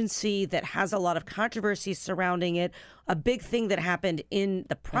agency that has a lot of controversy surrounding it. A big thing that happened in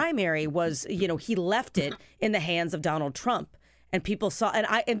the primary was, he left it in the hands of Donald Trump. And people saw,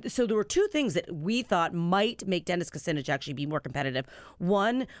 and so there were two things that we thought might make Dennis Kucinich actually be more competitive.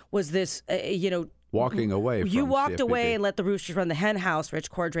 One was this, walking away. You walked CFPB. away and let the roosters run the hen house,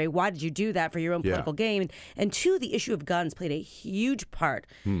 Rich Cordray. Why did you do that for your own political gain? And two, the issue of guns played a huge part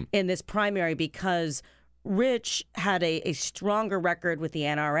in this primary, because Rich had a stronger record with the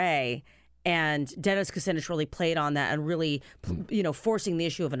NRA. And Dennis Kucinich really played on that and really, forcing the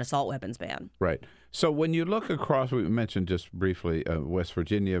issue of an assault weapons ban. Right. So when you look across, we mentioned just briefly West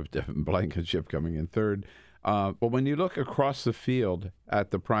Virginia, Blankenship coming in third. But when you look across the field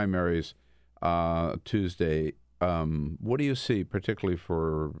at the primaries Tuesday, what do you see, particularly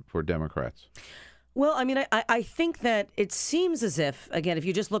for Democrats? Well, I mean, I think that it seems as if, again, if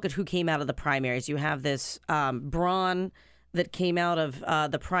you just look at who came out of the primaries, you have this Braun that came out of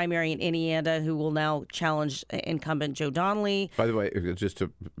the primary in Indiana, who will now challenge incumbent Joe Donnelly. By the way, just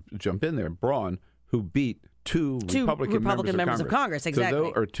to jump in there, Braun, who beat two Republican members of Congress.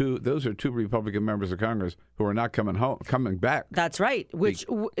 Exactly. So those are two Republican members of Congress who are not coming back. That's right. Which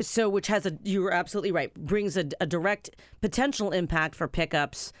has you were absolutely right. Brings a direct potential impact for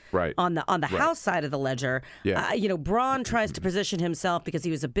pickups on the House side of the ledger. Yeah. Braun tries to position himself because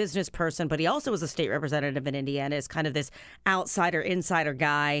he was a business person, but he also was a state representative in Indiana as kind of this insider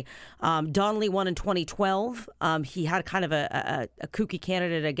guy. Donnelly won in 2012. He had kind of a kooky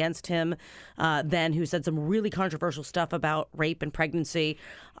candidate against him then, who said some really controversial stuff about rape and pregnancy.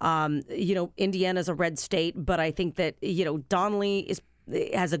 Indiana's a red state, but I think that, Donnelly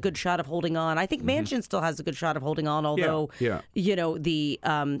has a good shot of holding on. I think Manchin still has a good shot of holding on, although, the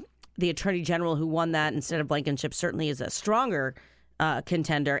attorney general who won that instead of Blankenship certainly is a stronger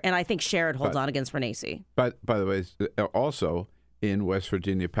contender. And I think Sherrod holds on against Renacci. But by the way, also in West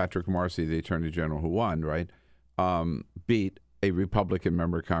Virginia, Patrick Marcy, the attorney general who won, beat a Republican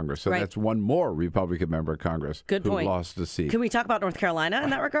member of Congress. So that's one more Republican member of Congress who lost the seat. Can we talk about North Carolina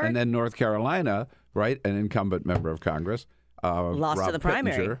in that regard? And then North Carolina, an incumbent member of Congress, lost Rob to the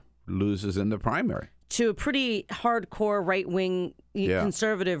primary. Pittenger, loses in the primary. To a pretty hardcore right-wing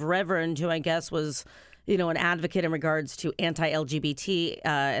conservative reverend who I guess was, an advocate in regards to anti-LGBT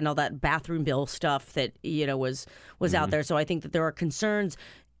and all that bathroom bill stuff that, was out there. So I think that there are concerns.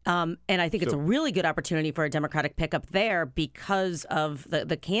 And I think it's a really good opportunity for a Democratic pickup there because of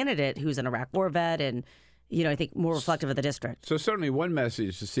the candidate who's an Iraq War vet and, I think more reflective of the district. So certainly one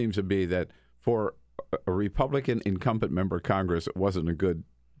message seems to be that for a Republican incumbent member of Congress, it wasn't a good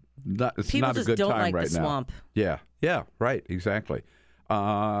it's People not a just good don't time like right the now. swamp. Yeah, right, exactly.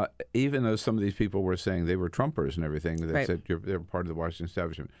 Even though some of these people were saying they were Trumpers and everything, they said they were part of the Washington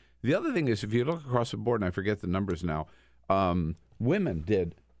establishment. The other thing is, if you look across the board, and I forget the numbers now, women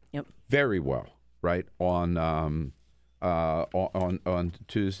did very well, on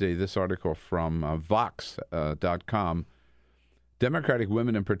Tuesday. This article from Vox.com Democratic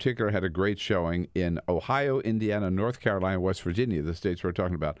women in particular had a great showing in Ohio, Indiana, North Carolina, West Virginia, the states we're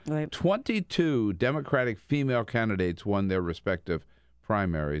talking about. Right. 22 Democratic female candidates won their respective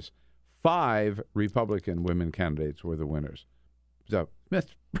primaries. 5 Republican women candidates were the winners. So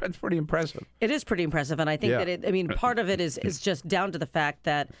that's pretty impressive. It is pretty impressive, and I think that part of it is just down to the fact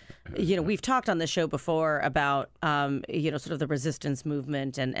that, we've talked on this show before about, sort of the resistance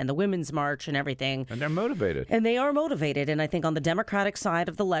movement and the Women's March and everything. And they're motivated. And they are motivated, and I think on the Democratic side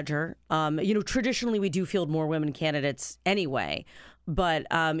of the ledger, traditionally we do field more women candidates anyway. But,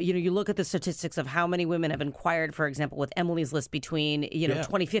 you look at the statistics of how many women have inquired, for example, with Emily's List between,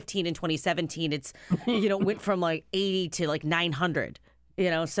 2015 and 2017, it's, went from like 80 to like 900,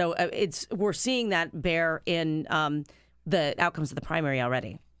 so we're seeing that bear in the outcomes of the primary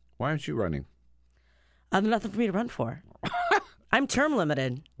already. Why aren't you running? Nothing for me to run for. I'm term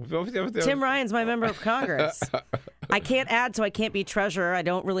limited. Tim Ryan's my member of Congress. I can't add, so I can't be treasurer. I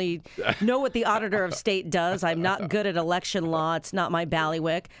don't really know what the auditor of state does. I'm not good at election law. It's not my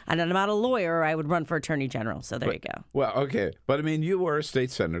bailiwick. And I'm not a lawyer. I would run for attorney general. So there you go. Well, okay. But I mean, you were a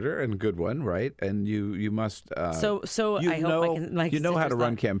state senator and a good one, right? And you must. So I hope you know how to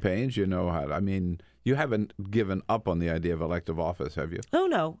run campaigns. You know how to, you haven't given up on the idea of elective office, have you? Oh,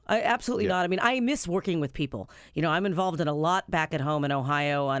 no, absolutely not. I mean, I miss working with people. I'm involved in a lot back at home in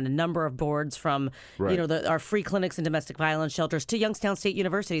Ohio on a number of boards from, our free clinics and domestic violence shelters to Youngstown State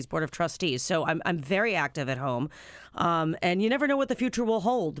University's Board of Trustees. So I'm very active at home. And you never know what the future will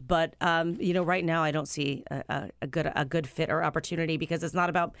hold. But, right now I don't see a good fit or opportunity because it's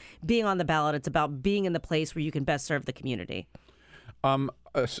not about being on the ballot. It's about being in the place where you can best serve the community.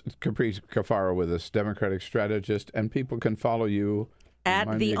 Capri Cafaro with us, Democratic strategist, and people can follow you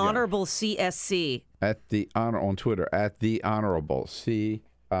at the Honorable CSC. On Twitter at the Honorable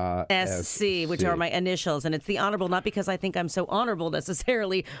CSC, which are my initials, and it's the Honorable not because I think I'm so honorable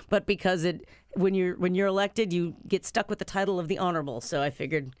necessarily, but because when you're elected, you get stuck with the title of the Honorable. So I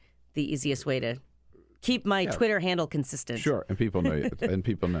figured the easiest way to keep my Twitter handle consistent. Sure, and people know you, and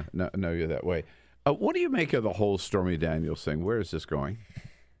people know you that way. What do you make of the whole Stormy Daniels thing? Where is this going?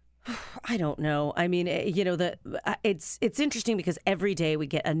 I don't know. I mean, it's interesting because every day we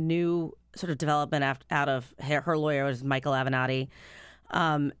get a new sort of development out of her lawyer, Michael Avenatti.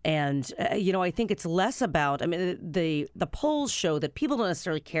 I think it's less about, the polls show that people don't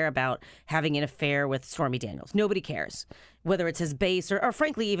necessarily care about having an affair with Stormy Daniels. Nobody cares, whether it's his base or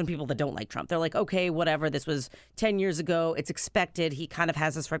frankly, even people that don't like Trump. They're like, okay, whatever. This was 10 years ago. It's expected. He kind of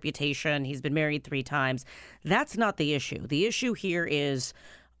has this reputation. He's been married 3 times. That's not the issue. The issue here is,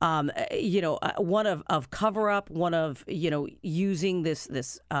 one of cover up, one of, using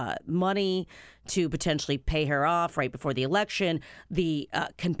this money to potentially pay her off right before the election, the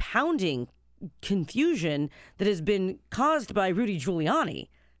compounding confusion that has been caused by Rudy Giuliani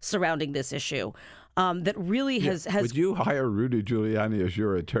surrounding this issue. That really has. Would you hire Rudy Giuliani as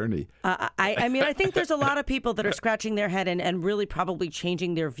your attorney? I think there's a lot of people that are scratching their head and really probably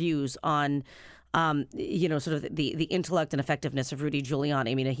changing their views on sort of the intellect and effectiveness of Rudy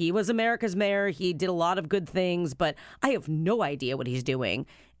Giuliani. I mean, he was America's mayor. He did a lot of good things, but I have no idea what he's doing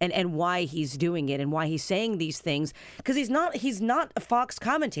and why he's doing it and why he's saying these things. Because he's not a Fox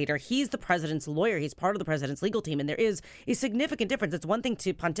commentator. He's the president's lawyer. He's part of the president's legal team. And there is a significant difference. It's one thing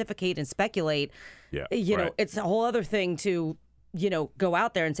to pontificate and speculate. Yeah, it's a whole other thing to, go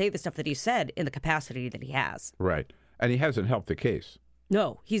out there and say the stuff that he said in the capacity that he has. Right. And he hasn't helped the case.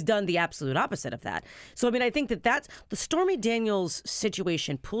 No, he's done the absolute opposite of that. So, I think that's the Stormy Daniels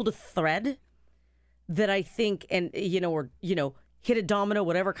situation pulled a thread that I think, hit a domino,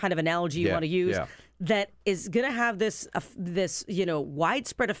 whatever kind of analogy you want to use, that is going to have this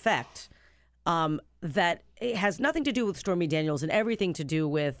widespread effect that it has nothing to do with Stormy Daniels and everything to do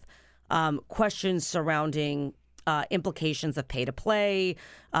with questions surrounding implications of pay to play,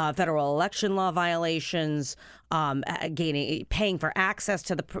 federal election law violations, paying for access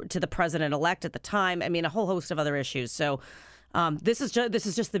to the president elect at the time. A whole host of other issues. So this is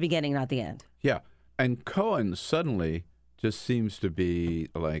just the beginning, not the end. Yeah, and Cohen suddenly just seems to be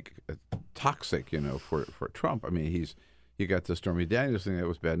like toxic, for Trump. You got the Stormy Daniels thing that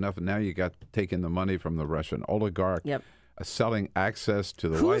was bad enough, and now you got taking the money from the Russian oligarch, selling access to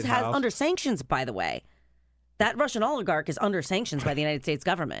the White House. Who's under sanctions, by the way. That Russian oligarch is under sanctions by the United States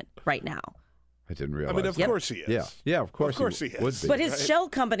government right now. I didn't realize. Of course he is. Yeah, of course he is. Would be. But his shell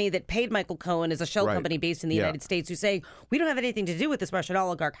company that paid Michael Cohen is a shell company based in the United States who say, we don't have anything to do with this Russian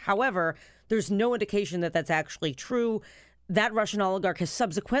oligarch. However, there's no indication that that's actually true. That Russian oligarch has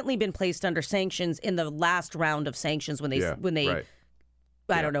subsequently been placed under sanctions in the last round of sanctions when they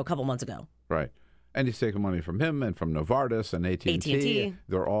I don't know, a couple months ago. Right. And he's taking money from him and from Novartis and AT&T. AT&T.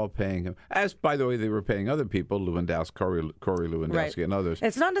 They're all paying him. As, by the way, they were paying other people, Lewandowski, Corey Lewandowski and others.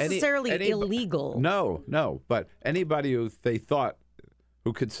 It's not necessarily illegal. No. But anybody who they thought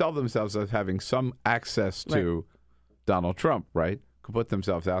who could sell themselves as having some access to Donald Trump, right, could put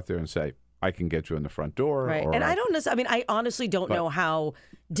themselves out there and say, I can get you in the front door. Right. And I don't necessarily, I honestly don't know how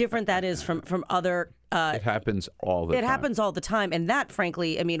different that is from other. It happens all the time. It happens all the time. And that,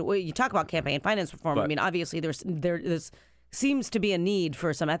 frankly, you talk about campaign finance reform. Obviously, there seems to be a need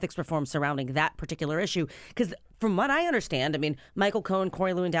for some ethics reform surrounding that particular issue. Because from what I understand, Michael Cohen,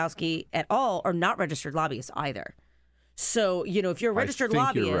 Corey Lewandowski et al. Are not registered lobbyists either. So, if you're a registered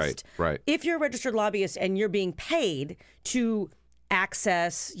lobbyist, if you're a registered lobbyist and you're being paid to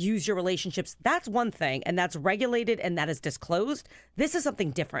use your relationships, that's one thing, and that's regulated and that is disclosed. This is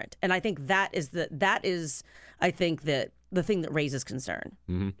something different, and I think that is the thing that raises concern.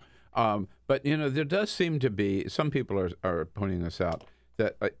 Mm-hmm. But there does seem to be some people are pointing this out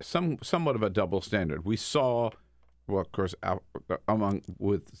that somewhat of a double standard. We saw, well, of course,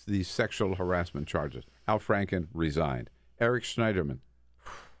 with these sexual harassment charges, Al Franken resigned. Eric Schneiderman,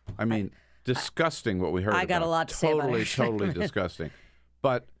 disgusting what we heard. I got a lot to say about it. Totally disgusting.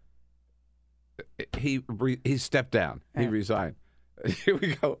 But he stepped down. He resigned. Here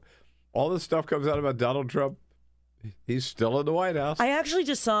we go. All this stuff comes out about Donald Trump. He's still in the White House. I actually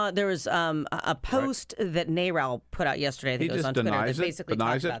just saw there was a post that NARAL put out yesterday. I think it was on Twitter.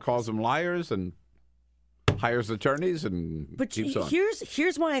 Denies it, calls them liars, and hires attorneys and keeps on.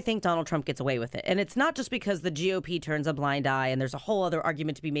 Here's why I think Donald Trump gets away with it. And it's not just because the GOP turns a blind eye, and there's a whole other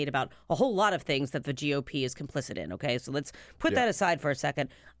argument to be made about a whole lot of things that the GOP is complicit in, okay? So let's put that aside for a second.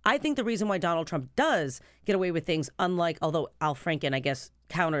 I think the reason why Donald Trump does get away with things, although Al Franken, I guess,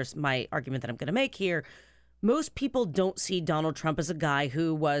 counters my argument that I'm going to make here, most people don't see Donald Trump as a guy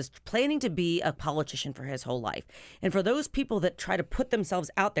who was planning to be a politician for his whole life. And for those people that try to put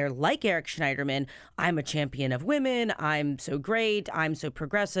themselves out there, like Eric Schneiderman, I'm a champion of women, I'm so great, I'm so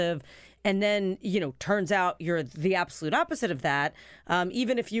progressive, and then, turns out you're the absolute opposite of that,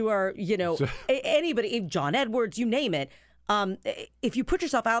 even if you are, anybody, John Edwards, you name it. If you put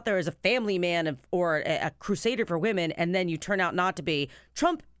yourself out there as a family man or a crusader for women, and then you turn out not to be,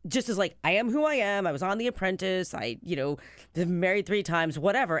 Trump just is like, I am who I am. I was on The Apprentice. I, been married 3 times,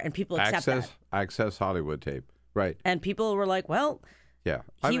 whatever. And people accept that. Access Hollywood tape. Right. And people were like, well, yeah,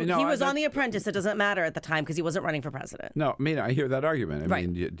 he was on The Apprentice. It doesn't matter at the time because he wasn't running for president. No, I hear that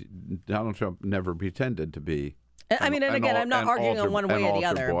argument. Donald Trump never pretended to be. I'm not arguing on one way or the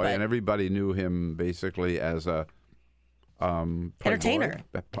other. Boy, and everybody knew him basically as a entertainer,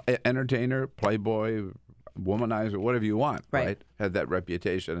 playboy, womanizer, whatever you want, right? Had that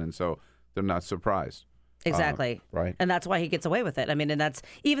reputation, and so they're not surprised. Exactly. Right. And that's why he gets away with it. And that's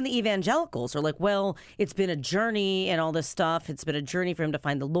even the evangelicals are like, well, it's been a journey and all this stuff. It's been a journey for him to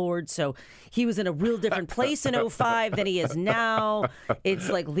find the Lord. So he was in a real different place in 2005 than he is now. It's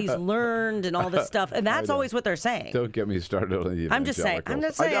like he's learned and all this stuff. And that's always what they're saying. Don't get me started on the evangelicals. I'm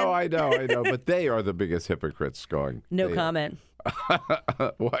just saying. I know. But they are the biggest hypocrites going. No comment.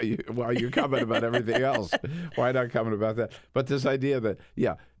 Why are you comment about everything else? Why not comment about that? But this idea that,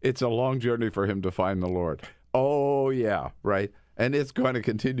 it's a long journey for him to find the Lord. Oh, yeah, right. And it's going to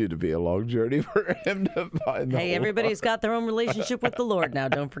continue to be a long journey for him to find the Lord. Hey, everybody's got their own relationship with the Lord now.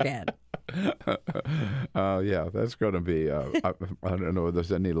 Don't forget. That's going to be, I don't know if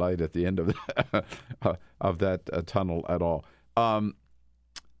there's any light at the end of that tunnel at all.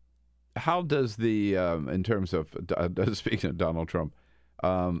 How does in terms of, speaking of Donald Trump,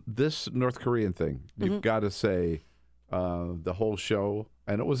 this North Korean thing, you've got to say the whole show,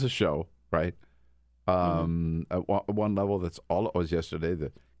 and it was a show, right? At one level, that's all it was yesterday,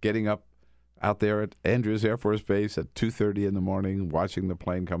 the getting up out there at Andrews Air Force Base at 2:30 in the morning, watching the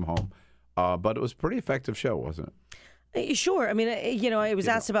plane come home. But it was a pretty effective show, wasn't it? Sure. I was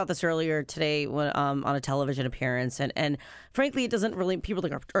asked about this earlier today when, on a television appearance, and frankly, it doesn't really. People are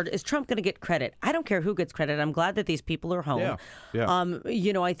like, is Trump going to get credit? I don't care who gets credit. I'm glad that these people are home. Yeah.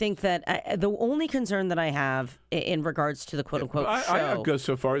 I think that the only concern that I have in regards to the quote unquote show, I go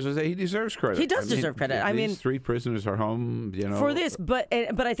so far as to say he deserves credit. He does deserve credit. These 3 prisoners are home. For this, but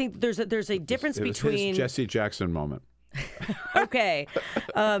I think there's a difference between his Jesse Jackson moment. Okay,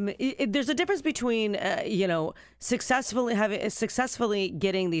 there's a difference between successfully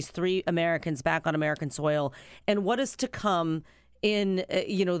getting these 3 Americans back on American soil and what is to come in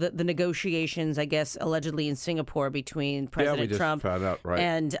the negotiations, I guess, allegedly in Singapore between President Trump found out, right.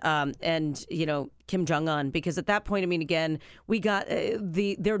 and Kim Jong-un, because at that point, I mean, again, we got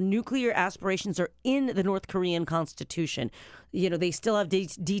their nuclear aspirations are in the North Korean constitution. They still have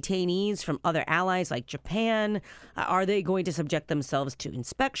detainees from other allies like Japan. Are they going to subject themselves to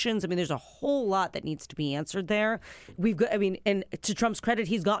inspections? I mean, there's a whole lot that needs to be answered there. And to Trump's credit,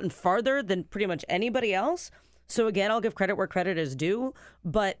 he's gotten farther than pretty much anybody else. So again, I'll give credit where credit is due,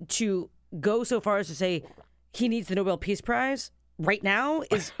 but to go so far as to say he needs the Nobel Peace Prize right now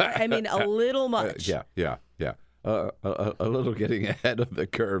is, I mean, a little much. Yeah. A little getting ahead of the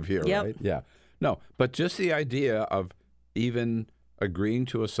curve here, Yep. right? Yeah. No, but just the idea of even agreeing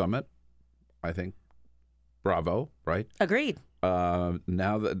to a summit, I think, bravo, right? Agreed. Now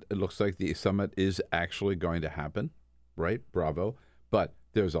that it looks like the summit is actually going to happen, right? Bravo. But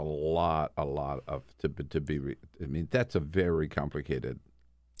there's a lot of to be. I mean, that's a very complicated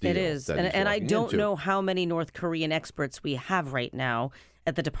deal. It is, and I don't know how many North Korean experts we have right now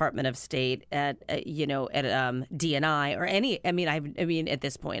at the Department of State, at DNI or any. I mean, at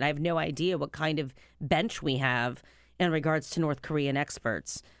this point, I have no idea what kind of bench we have in regards to North Korean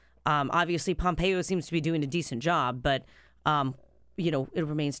experts. Obviously, Pompeo seems to be doing a decent job, but it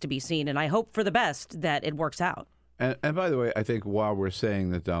remains to be seen. And I hope for the best that it works out. And by the way, I think while we're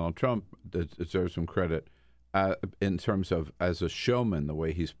saying that Donald Trump deserves some credit in terms of as a showman, the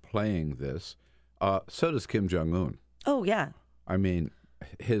way he's playing this, so does Kim Jong-un. Oh, yeah. I mean,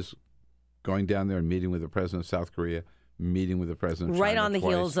 his going down there and meeting with the president of South Korea, meeting with the president of China right on the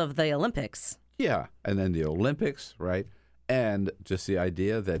twice. heels of the Olympics. Yeah, and then the Olympics, right? And just the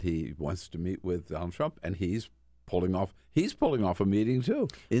idea that he wants to meet with Donald Trump, and he's pulling off a meeting too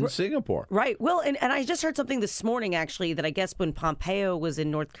in Singapore. Right. Well, and I just heard something this morning actually that I guess when Pompeo was in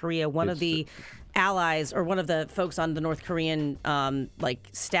North Korea, one of the allies or one of the folks on the North Korean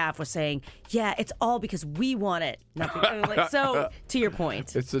staff was saying, "Yeah, it's all because we want it." So to your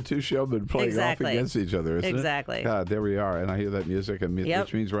point, it's the two showmen playing off against each other, isn't it? Exactly. God, there we are, and I hear that music, and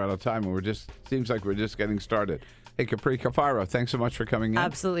which means we're out of time, and seems like we're just getting started. Hey, Capri Cafaro, thanks so much for coming in.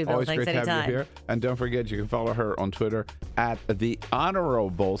 Absolutely, Bill. Always Thanks great to have you here. And don't forget, you can follow her on Twitter at the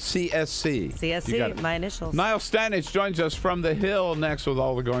Honorable CSC. CSC, my initials. Niall Stanage joins us from the Hill next with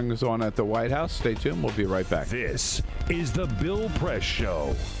all the goings on at the White House. Stay tuned. We'll be right back. This is the Bill Press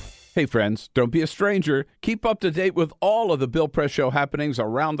Show. Hey, friends, don't be a stranger. Keep up to date with all of the Bill Press Show happenings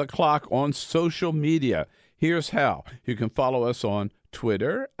around the clock on social media. Here's how. You can follow us on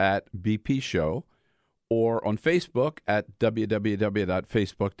Twitter at BP Show, or on Facebook at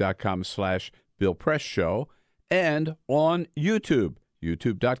www.facebook.com/Bill Press Show, and on YouTube,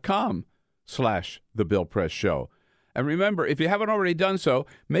 youtube.com/The Bill Press Show. And remember, if you haven't already done so,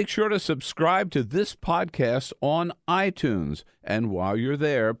 make sure to subscribe to this podcast on iTunes. And while you're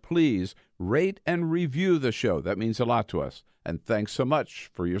there, please rate and review the show. That means a lot to us. And thanks so much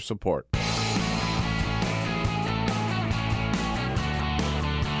for your support.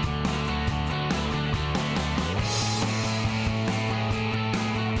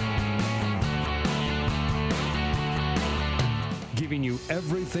 Giving you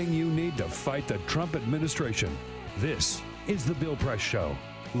everything you need to fight the Trump administration. This is The Bill Press Show.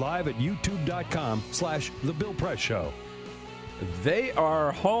 Live at youtube.com/The Bill Press Show. They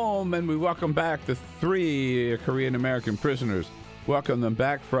are home, and we welcome back the 3 Korean-American prisoners. Welcome them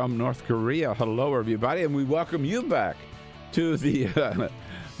back from North Korea. Hello, everybody, and we welcome you back to the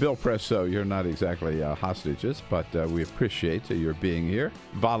Bill Press Show. You're not exactly hostages, but we appreciate your being here,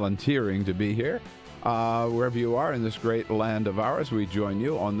 volunteering to be here. Wherever you are in this great land of ours, we join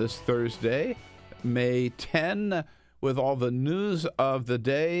you on this Thursday, May 10, with all the news of the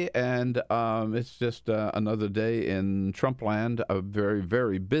day. And it's just another day in Trump land, a very,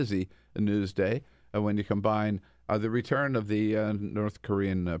 very busy news day. When you combine the return of the North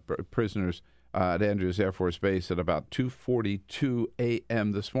Korean prisoners at Andrews Air Force Base at about 2:42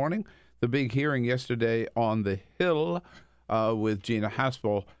 a.m. this morning, the big hearing yesterday on the Hill with Gina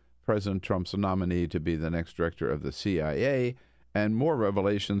Haspel, President Trump's nominee to be the next director of the CIA, and more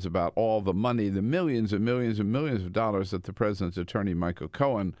revelations about all the money, the millions and millions and millions of dollars that the president's attorney, Michael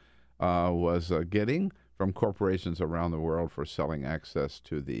Cohen, was getting from corporations around the world for selling access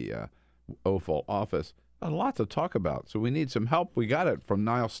to the Oval Office. A lot to talk about, so we need some help. We got it from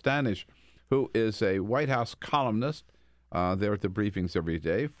Niall Stanage, who is a White House columnist there at the briefings every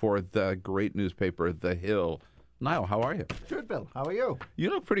day for the great newspaper, The Hill. Niall, how are you? Good, Bill. How are you? You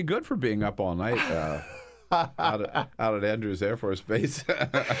look pretty good for being up all night. out at Andrews Air Force Base.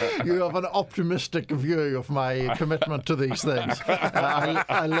 You have an optimistic view of my commitment to these things.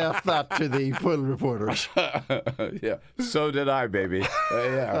 I left that to the full reporters. Yeah, so did I, baby.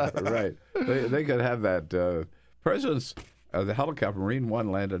 Yeah, right. They could have that. President's the helicopter, Marine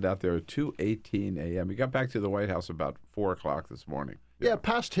One, landed out there at 2:18 a.m. He got back to the White House about 4 o'clock this morning. Yeah,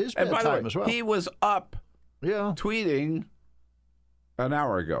 past his bedtime and by the way, as well. He was up, yeah, tweeting an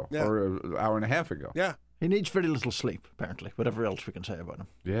hour ago or an hour and a half ago. Yeah. He needs very little sleep, apparently, whatever else we can say about him.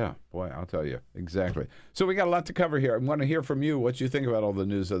 Yeah, boy, I'll tell you. Exactly. So we got a lot to cover here. I want to hear from you what you think about all the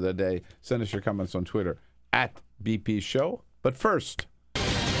news of the day. Send us your comments on Twitter at BP Show. But first,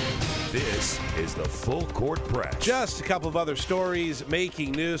 this is the Full Court Press. Just a couple of other stories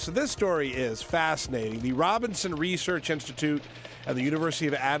making news. So this story is fascinating. The Robinson Research Institute and the University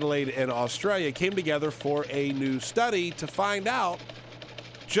of Adelaide in Australia came together for a new study to find out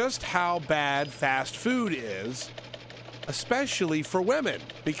just how bad fast food is, especially for women,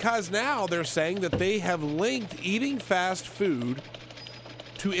 because now they're saying that they have linked eating fast food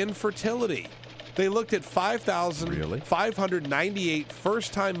to infertility. They looked at 5,598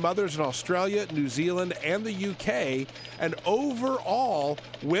 first-time mothers in Australia, New Zealand, and the UK, and overall,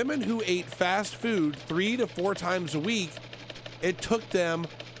 women who ate fast food 3 to 4 times a week, it took them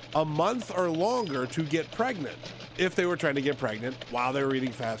a month or longer to get pregnant if they were trying to get pregnant while they were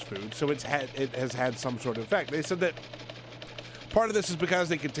eating fast food. So it has had some sort of effect. They said that part of this is because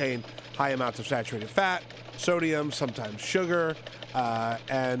they contain high amounts of saturated fat, sodium, sometimes sugar,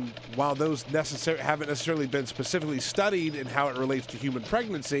 and while those haven't necessarily been specifically studied in how it relates to human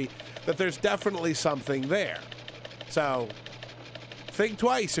pregnancy, that there's definitely something there. So think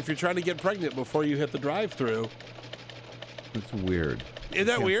twice if you're trying to get pregnant before you hit the drive-thru. It's weird. Isn't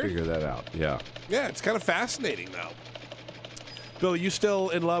that weird? Figure that out. Yeah. Yeah, it's kind of fascinating, though. Bill, you still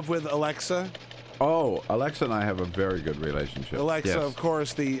in love with Alexa? Oh, Alexa and I have a very good relationship. Alexa, yes. of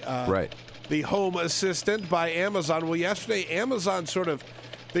course, the home assistant by Amazon. Well, yesterday, Amazon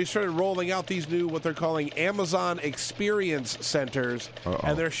they started rolling out these new, what they're calling Amazon Experience Centers,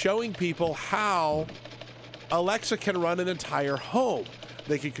 and they're showing people how Alexa can run an entire home.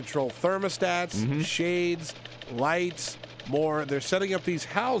 They can control thermostats, shades, lights, more. They're setting up these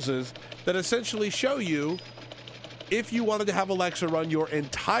houses that essentially show you if you wanted to have Alexa run your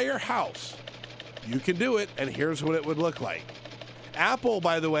entire house, you can do it, and here's what it would look like. Apple,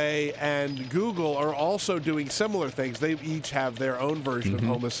 by the way, and Google are also doing similar things. They each have their own version of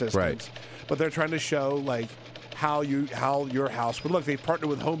home assistants, but they're trying to show how your house would look. They've partnered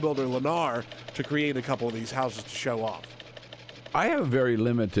with home builder Lennar to create a couple of these houses to show off. I have a very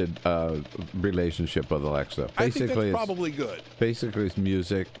limited relationship with Alexa. I think that's probably good. Basically, it's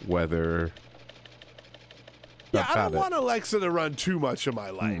music, weather. Yeah, I don't want Alexa to run too much of my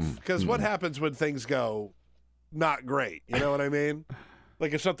life, because what happens when things go not great? You know what I mean?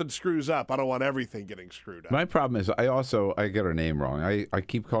 Like if something screws up, I don't want everything getting screwed up. My problem is I get her name wrong. I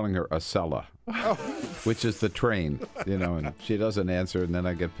keep calling her Acela, which is the train, and she doesn't answer, and then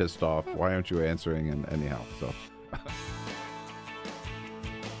I get pissed off. Why aren't you answering? And anyhow, so.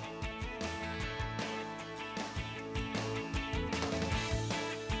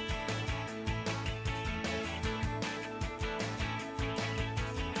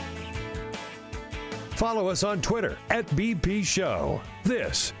 Follow us on Twitter at BP Show.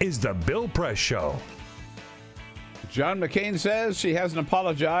 This is The Bill Press Show. John McCain says she hasn't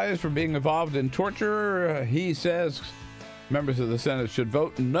apologized for being involved in torture. He says members of the Senate should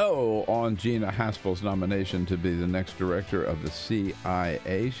vote no on Gina Haspel's nomination to be the next director of the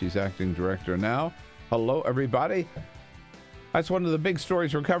CIA. She's acting director now. Hello, everybody. That's one of the big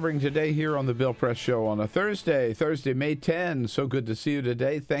stories we're covering today here on the Bill Press Show on a Thursday, May 10. So good to see you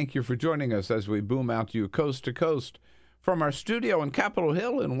today. Thank you for joining us as we boom out to you coast to coast from our studio in Capitol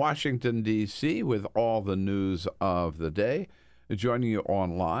Hill in Washington, D.C. with all the news of the day. Joining you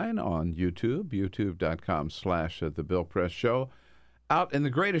online on YouTube, youtube.com/The Bill Press Show. Out in the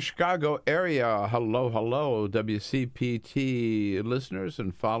greater Chicago area, hello, WCPT listeners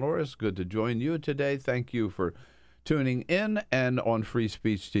and followers. Good to join you today. Thank you for tuning in, and on Free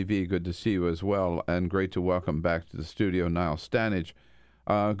Speech TV, good to see you as well, and great to welcome back to the studio Niall Stanage,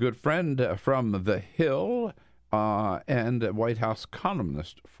 a good friend from The Hill and a White House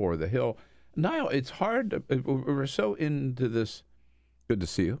columnist for The Hill. Niall, it's hard. We're so into this. Good to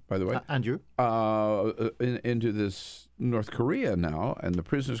see you, by the way. And you? Into this North Korea now, and the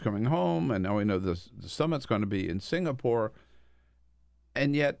prisoners coming home, and now we know the summit's going to be in Singapore,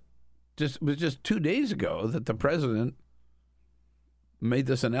 and yet it was just 2 days ago that the president made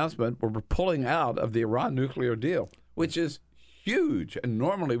this announcement where we're pulling out of the Iran nuclear deal, which is huge, and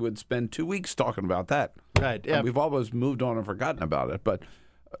normally would spend 2 weeks talking about that. Right. And we've always moved on and forgotten about it. But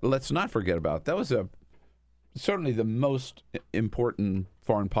let's not forget about it. That was certainly the most important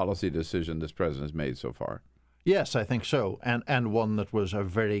foreign policy decision this president has made so far. Yes, I think so. And one that was a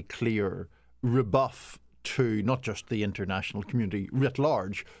very clear rebuff to not just the international community writ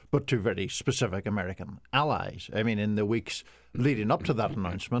large, but to very specific American allies. I mean, in the weeks leading up to that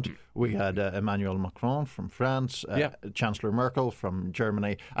announcement, we had Emmanuel Macron from France, Chancellor Merkel from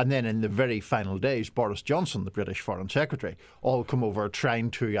Germany, and then in the very final days, Boris Johnson, the British Foreign Secretary, all come over trying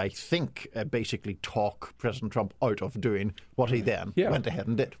to, I think, basically talk President Trump out of doing what he then went ahead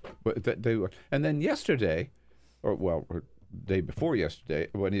and did. And then yesterday, or day before yesterday,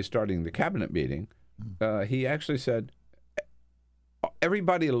 when he's starting the cabinet meeting, he actually said,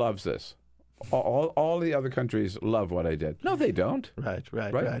 everybody loves this. All the other countries love what I did. No, they don't. Right.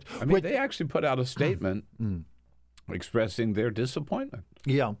 I mean, they actually put out a statement expressing their disappointment.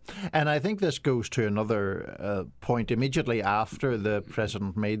 Yeah, and I think this goes to another point. Immediately after the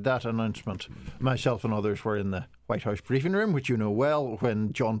president made that announcement, myself and others were in the White House briefing room, which you know well,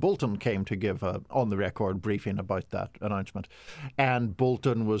 when John Bolton came to give a on-the-record briefing about that announcement. And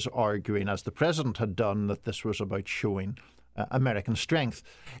Bolton was arguing, as the president had done, that this was about showing American strength.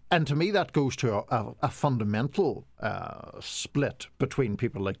 And to me, that goes to a fundamental split between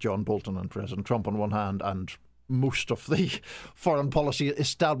people like John Bolton and President Trump on one hand, and most of the foreign policy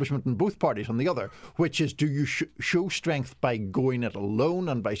establishment in both parties on the other, which is, do you show strength by going it alone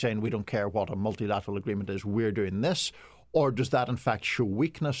and by saying we don't care what a multilateral agreement is, we're doing this? Or does that in fact show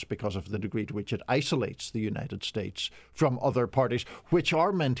weakness because of the degree to which it isolates the United States from other parties which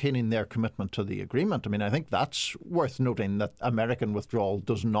are maintaining their commitment to the agreement? I mean, I think that's worth noting, that American withdrawal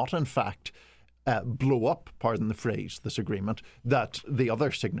does not in fact blow up, pardon the phrase, this agreement, that the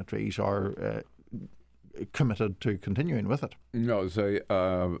other signatories are committed to continuing with it. No, it's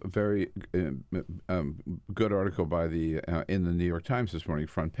a very good article by in the New York Times this morning,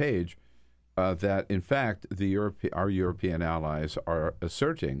 front page, that in fact our European allies are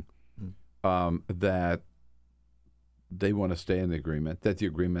asserting that they want to stay in the agreement, that the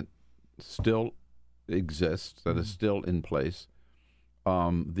agreement still exists, that is still in place.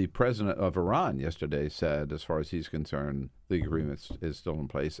 The president of Iran yesterday said, as far as he's concerned, the agreement is still in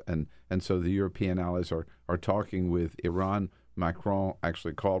place. And so the European allies are talking with Iran. Macron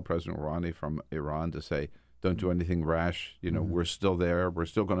actually called President Rouhani from Iran to say, don't do anything rash. We're still there. We're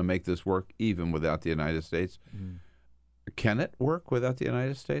still going to make this work even without the United States. Can it work without the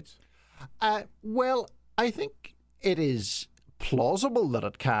United States? Well, I think it is plausible that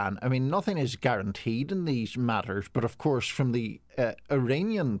it can. I mean, nothing is guaranteed in these matters, but of course, from the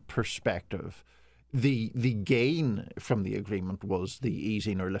Iranian perspective, the gain from the agreement was the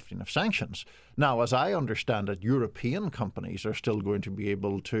easing or lifting of sanctions. Now, as I understand it, European companies are still going to be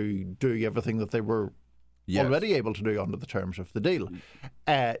able to do everything that they were already able to do under the terms of the deal.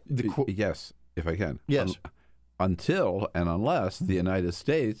 Yes, if I can. Yes. Until and unless the United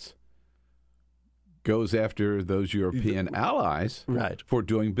States goes after those European allies for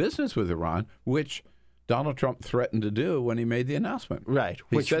doing business with Iran, which Donald Trump threatened to do when he made the announcement. Right.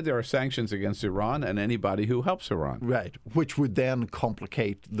 He said there are sanctions against Iran and anybody who helps Iran. Right. Which would then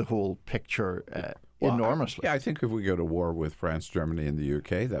complicate the whole picture enormously. I think if we go to war with France, Germany, and the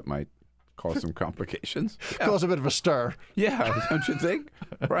UK, that might cause some complications. Cause a bit of a stir. Yeah, don't you think?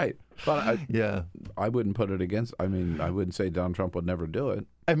 Right. But I wouldn't put it against. I mean, I wouldn't say Donald Trump would never do it.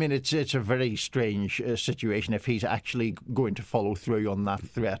 I mean, it's a very strange situation if he's actually going to follow through on that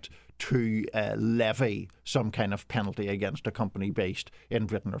threat to levy some kind of penalty against a company based in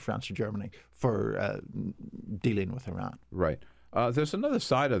Britain or France or Germany for dealing with Iran. Right. There's another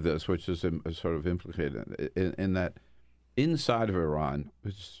side of this which is sort of implicated in that inside of Iran,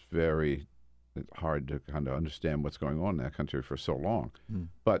 it's very hard to kind of understand what's going on in that country for so long.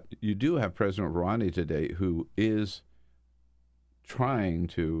 But you do have President Rouhani today who is trying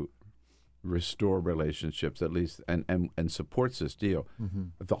to restore relationships, at least, and supports this deal.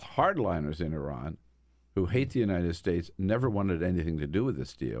 The hardliners in Iran, who hate the United States, never wanted anything to do with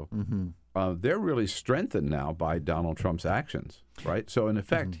this deal. They're really strengthened now by Donald Trump's actions, right? So, in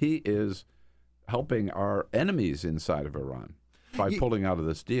effect, he is helping our enemies inside of Iran by pulling out of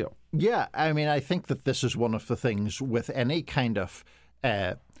this deal. Yeah, I mean, I think that this is one of the things with any kind of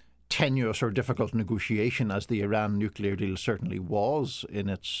tenuous or difficult negotiation, as the Iran nuclear deal certainly was in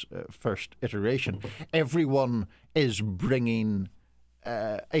its first iteration. Everyone is bringing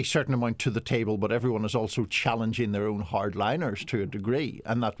a certain amount to the table, but everyone is also challenging their own hardliners to a degree,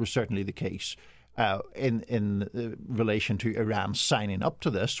 and that was certainly the case in relation to Iran signing up to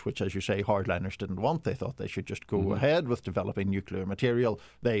this, which, as you say, hardliners didn't want. They thought they should just go ahead with developing nuclear material.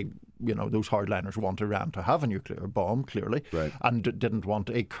 Those hardliners want Iran to have a nuclear bomb, clearly, and didn't want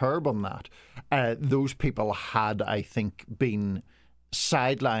a curb on that. Those people had, I think, been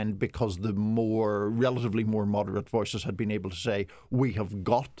sidelined because the relatively more moderate voices had been able to say, we have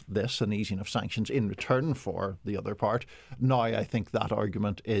got this, an easing of sanctions in return for the other part. Now I think that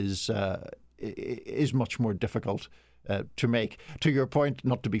argument is much more difficult to make. To your point,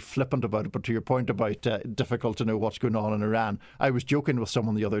 not to be flippant about it, but to your point about difficult to know what's going on in Iran, I was joking with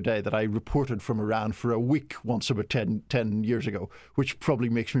someone the other day that I reported from Iran for a week once about 10 years ago, which probably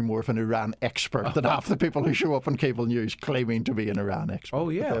makes me more of an Iran expert than half the people who show up on cable news claiming to be an Iran expert. Oh,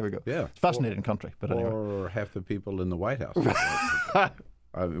 yeah. But there we go. Yeah. It's a fascinating country. But anyway. Or half the people in the White House.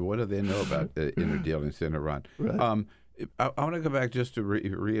 I mean, what do they know about inner dealings in Iran? Right. I want to go back just to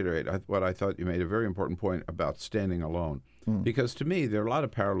reiterate what I thought you made a very important point about standing alone. Because to me, there are a lot of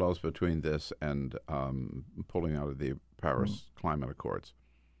parallels between this and pulling out of the Paris Climate Accords.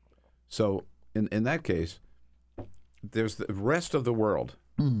 So in that case, there's the rest of the world,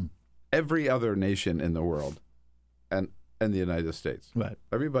 every other nation in the world, and the United States. Right.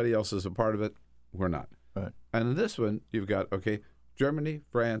 Everybody else is a part of it. We're not. Right. And in this one, you've got, Germany,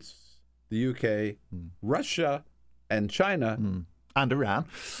 France, the UK, Russia, and China. And Iran.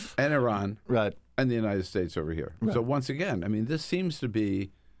 And Iran. Right. And the United States over here. Right. So once again, I mean, this seems to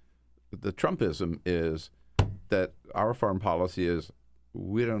be, the Trumpism is that our foreign policy is,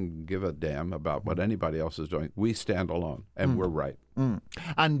 we don't give a damn about what anybody else is doing. We stand alone, and we're right.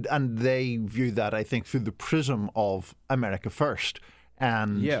 And they view that, I think, through the prism of America first.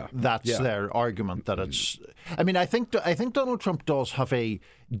 And that's their argument that it's... I mean, I think Donald Trump does have a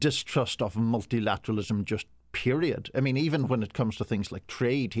distrust of multilateralism just period. I mean, even when it comes to things like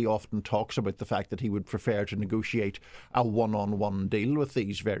trade, he often talks about the fact that he would prefer to negotiate a one-on-one deal with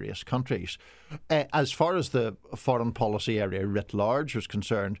these various countries. As far as the foreign policy area writ large was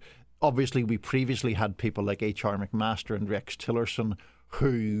concerned, obviously we previously had people like H.R. McMaster and Rex Tillerson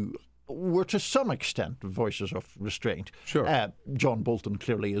who were to some extent voices of restraint. Sure. John Bolton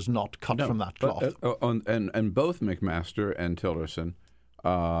clearly is not cut from that cloth. And both McMaster and Tillerson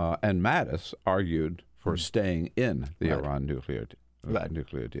and Mattis argued for staying in the Iran nuclear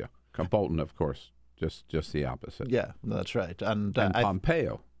deal. Bolton, of course, just the opposite. Yeah, that's right. And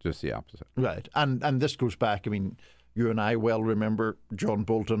Pompeo, just the opposite. Right. And this goes back, I mean, you and I well remember John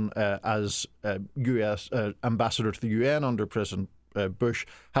Bolton as U.S. ambassador to the UN under President Bush,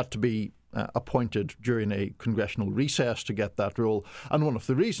 had to be appointed during a congressional recess to get that role. And one of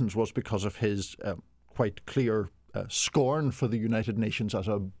the reasons was because of his quite clear scorn for the United Nations as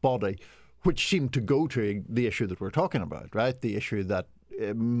a body, which seemed to go to the issue that we're talking about, right? The issue that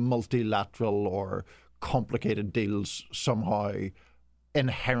multilateral or complicated deals somehow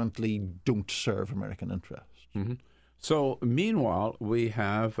inherently don't serve American interests. Mm-hmm. So, meanwhile, we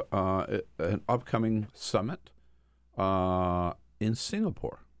have an upcoming summit in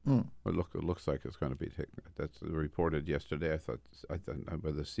Singapore. It looks like it's going to be taken. That's reported yesterday. I thought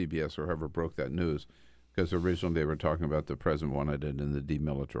whether CBS or whoever broke that news, because originally they were talking about the president wanted it in the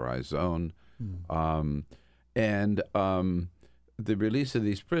demilitarized zone. And the release of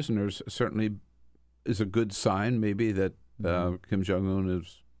these prisoners certainly is a good sign, maybe, that Kim Jong-un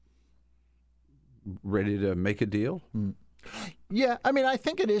is ready to make a deal. Yeah, I mean, I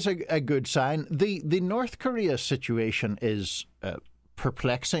think it is a good sign. The North Korea situation is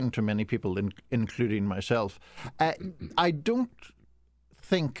perplexing to many people, including myself. I don't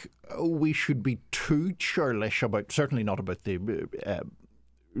think we should be too churlish about, certainly not about the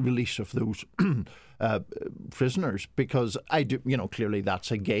release of those prisoners, because I do, clearly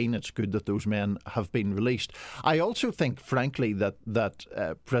that's a gain. It's good that those men have been released. I also think, frankly,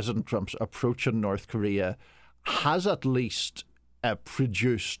 that President Trump's approach in North Korea has at least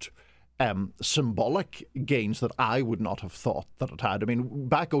produced symbolic gains that I would not have thought that it had. I mean,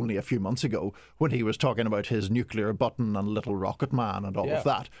 back only a few months ago when he was talking about his nuclear button and little rocket man and all of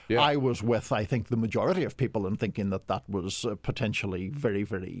that, I was with, I think, the majority of people in thinking that was potentially very,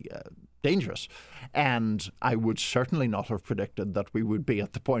 very dangerous. And I would certainly not have predicted that we would be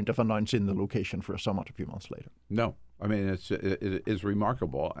at the point of announcing the location for a summit a few months later. No, I mean, it is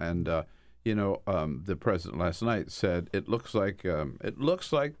remarkable. And the president last night said it looks like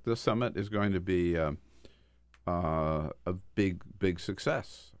the summit is going to be a big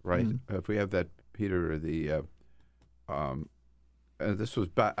success, right? If we have that, Peter, this was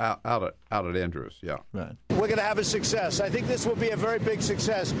out at Andrews, right. We're going to have a success. I think this will be a very big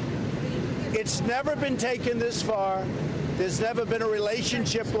success. It's never been taken this far. There's never been a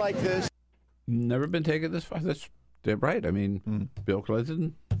relationship like this. Never been taken this far. That's right. I mean, Bill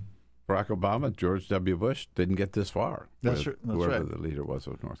Clinton, Barack Obama, George W. Bush didn't get this far. That's whoever right. the leader was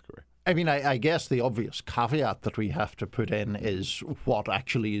of North Korea. I mean, I guess the obvious caveat that we have to put in is what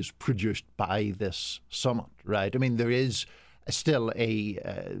actually is produced by this summit, right? I mean, there is still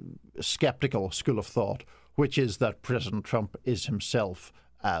a skeptical school of thought, which is that President Trump is himself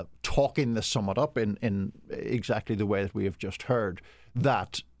talking the summit up in exactly the way that we have just heard,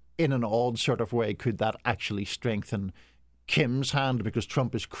 that in an odd sort of way, could that actually strengthen Kim's hand, because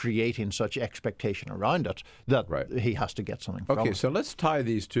Trump is creating such expectation around it that he has to get something from it. Okay, so let's tie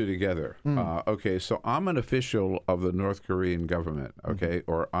these two together. Okay, so I'm an official of the North Korean government, okay,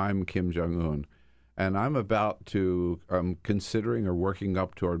 or I'm Kim Jong-un, and I'm about to, considering or working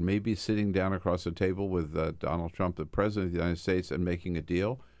up toward maybe sitting down across the table with Donald Trump, the President of the United States, and making a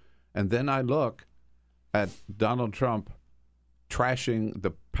deal. And then I look at Donald Trump trashing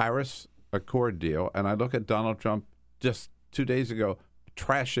the Paris Accord deal, and I look at Donald Trump just 2 days ago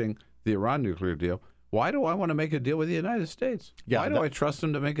trashing the Iran nuclear deal. Why do I want to make a deal with the United States? Why do I trust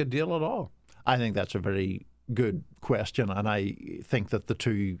him to make a deal at all? I think that's a very good question, and I think that the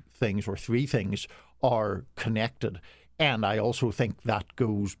two things or three things are connected. And I also think that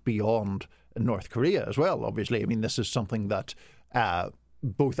goes beyond North Korea as well, obviously. I mean, this is something that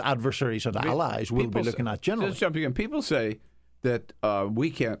both adversaries and allies will be looking at generally. Just jumping in, people say that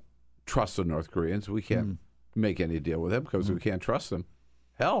we can't trust the North Koreans. We can't make any deal with them because we can't trust them.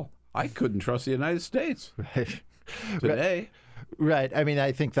 Hell, I couldn't trust the United States today. Right. I mean,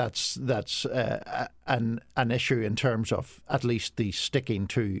 I think that's an issue in terms of at least the sticking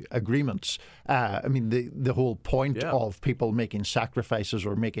to agreements. I mean, the whole point of people making sacrifices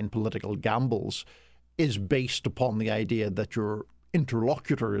or making political gambles is based upon the idea that your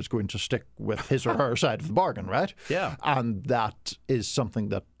interlocutor is going to stick with his or her side of the bargain, right? Yeah. And that is something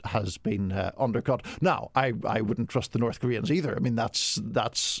that has been undercut. Now, I wouldn't trust the North Koreans either. I mean,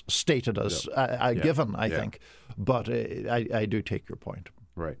 that's stated as a given, I think. But I do take your point.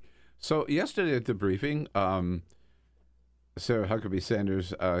 Right. So yesterday at the briefing, Sarah Huckabee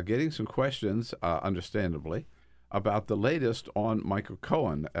Sanders getting some questions, understandably, about the latest on Michael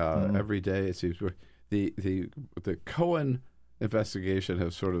Cohen. Every day it seems the Cohen investigation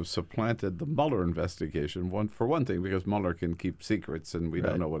has sort of supplanted the Mueller investigation. For one thing, because Mueller can keep secrets and we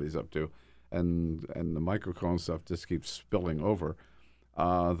don't know what he's up to, and the Michael Cohen stuff just keeps spilling over.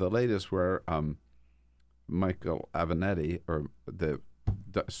 The latest where Michael Avenatti, or the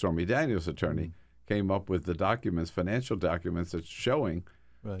Stormy Daniels' attorney, came up with the documents, financial documents, that's showing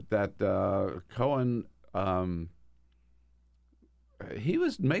that Cohen he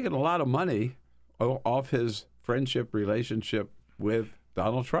was making a lot of money off his friendship relationship with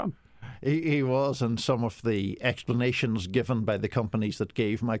Donald Trump. He was, and some of the explanations given by the companies that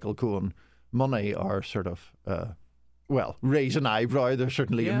gave Michael Cohen money are sort of, raise an eyebrow. They're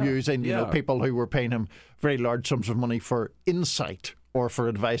certainly amusing. You know, people who were paying him very large sums of money for insight or for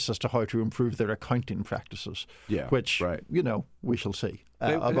advice as to how to improve their accounting practices, which, we shall see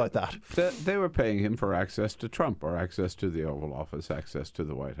about that. They were paying him for access to Trump, or access to the Oval Office, access to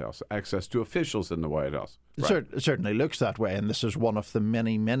the White House, access to officials in the White House. It certainly looks that way, and this is one of the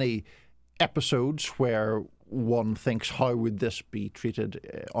many, many episodes where one thinks, how would this be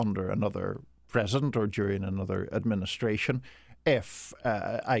treated under another president or during another administration? If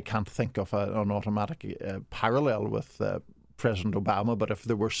I can't think of an automatic parallel with President Obama, but if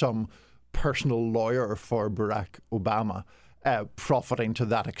there were some personal lawyer for Barack Obama profiting to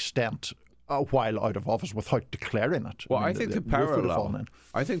that extent while out of office without declaring it. Well, I think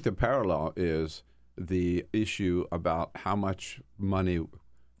the parallel is the issue about how much money,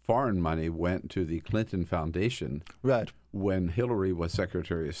 foreign money, went to the Clinton Foundation when Hillary was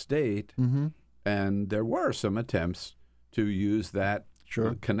Secretary of State, and there were some attempts to use that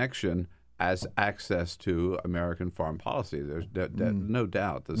connection as access to American foreign policy. There's no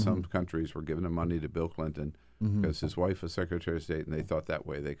doubt that some countries were giving money to Bill Clinton because his wife was Secretary of State, and they thought that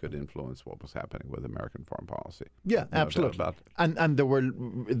way they could influence what was happening with American foreign policy. Yeah, absolutely. And there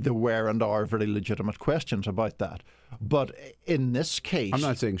were and are very legitimate questions about that. But in this case, I'm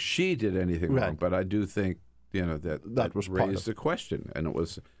not saying she did anything wrong, but I do think that was raised the question, and it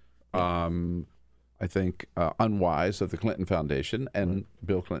was. I think, unwise of the Clinton Foundation and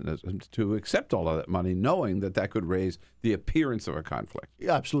Bill Clinton to accept all of that money, knowing that could raise the appearance of a conflict.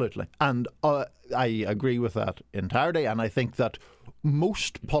 Absolutely. And I agree with that entirely. And I think that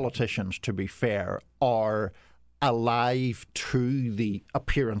most politicians, to be fair, are alive to the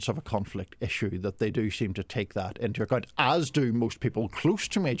appearance of a conflict issue, that they do seem to take that into account, as do most people close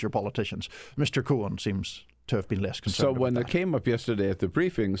to major politicians. Mr. Cohen seems to have been less concerned So about when that. it came up yesterday at the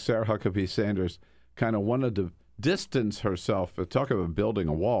briefing, Sarah Huckabee Sanders kind of wanted to distance herself, talk about building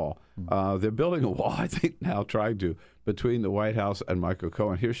a wall. They're building a wall, I think, now trying to, between the White House and Michael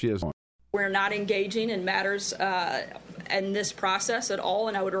Cohen. Here she is. We're not engaging in matters in this process at all,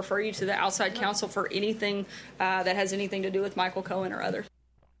 and I would refer you to the outside counsel for anything that has anything to do with Michael Cohen or others.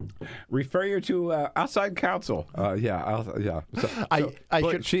 Refer you to outside counsel. Yeah. All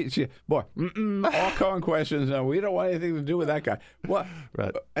Cohen questions. No, we don't want anything to do with that guy. What?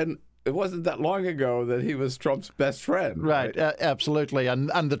 Right. And it wasn't that long ago that he was Trump's best friend. Right, absolutely.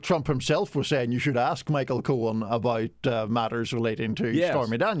 And that Trump himself was saying you should ask Michael Cohen about matters relating to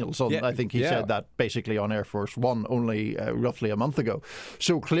Stormy Daniels. I think he said that basically on Air Force One only roughly a month ago.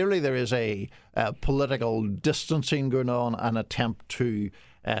 So clearly there is a political distancing going on, an attempt to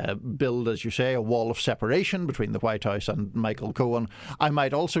build, as you say, a wall of separation between the White House and Michael Cohen. I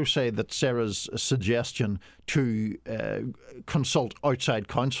might also say that Sarah's suggestion to consult outside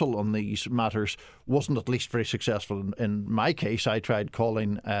counsel on these matters wasn't at least very successful in my case. I tried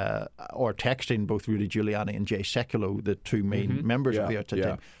calling or texting both Rudy Giuliani and Jay Sekulow, the two main members of the outside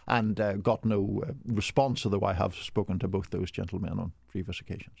team, and got no response, although I have spoken to both those gentlemen on previous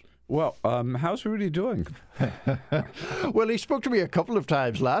occasions. Well, how's Rudy doing? Well, he spoke to me a couple of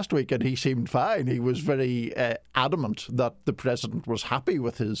times last week and he seemed fine. He was very adamant that the president was happy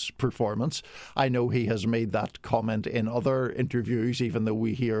with his performance. I know he has made that comment in other interviews, even though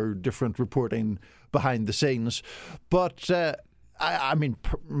we hear different reporting behind the scenes. But I mean,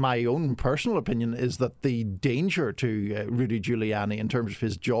 my own personal opinion is that the danger to Rudy Giuliani in terms of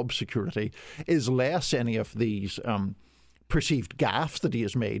his job security is less any of these perceived gaffes that he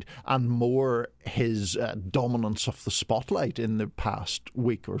has made and more his dominance of the spotlight in the past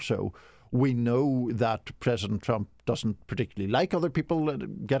week or so. We know that President Trump doesn't particularly like other people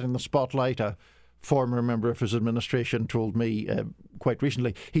getting the spotlight. A former member of his administration told me quite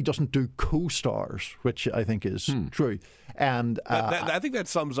recently he doesn't do co-stars, which I think is true. And I think that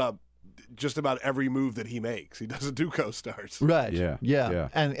sums up just about every move that he makes. He doesn't do co-stars. Right. Yeah.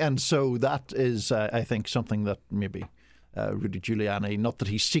 And so that is, I think, something that maybe Rudy Giuliani, not that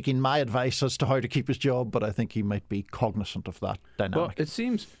he's seeking my advice as to how to keep his job, but I think he might be cognizant of that dynamic. Well, it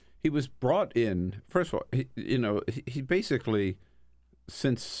seems he was brought in, first of all, he basically,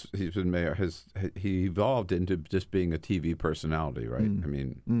 since he's been mayor, he evolved into just being a TV personality, right? I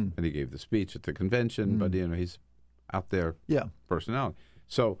mean, and he gave the speech at the convention, but, he's out there personality.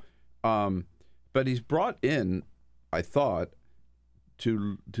 So, but he's brought in, I thought,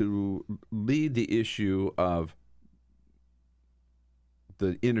 to lead the issue of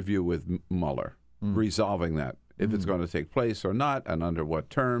the interview with Mueller, resolving that, if it's going to take place or not, and under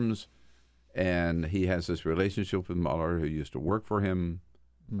what terms. And he has this relationship with Mueller, who used to work for him,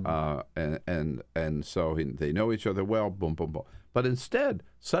 and so they know each other well. Boom, boom, boom. But instead,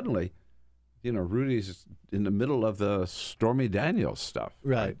 suddenly, Rudy's in the middle of the Stormy Daniels stuff,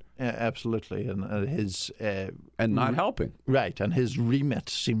 right? Absolutely, and his and not helping, right? And his remit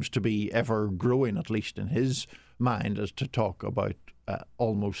seems to be ever growing, at least in his mind, as to talk about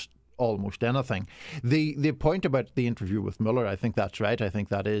almost anything. The point about the interview with Mueller, I think that's right. I think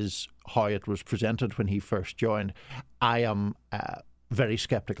that is how it was presented when he first joined. I am very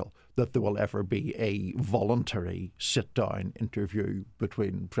sceptical that there will ever be a voluntary sit-down interview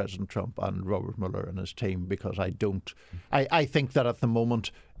between President Trump and Robert Mueller and his team, because I think that at the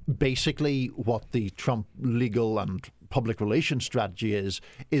moment, basically what the Trump legal and public relations strategy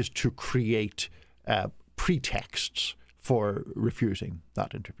is to create pretexts for refusing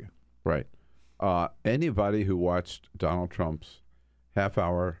that interview. Right. Anybody who watched Donald Trump's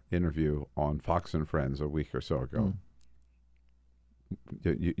half-hour interview on Fox and Friends a week or so ago,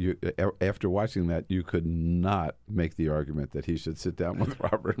 you after watching that, you could not make the argument that he should sit down with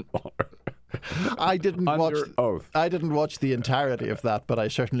Robert Mueller. I didn't oath. I didn't watch the entirety of that, but I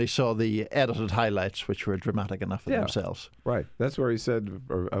certainly saw the edited highlights, which were dramatic enough in themselves. Right. That's where he said,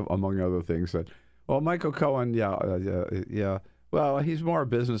 among other things, that, well, Michael Cohen, well, he's more a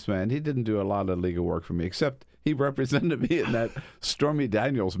businessman. He didn't do a lot of legal work for me, except he represented me in that Stormy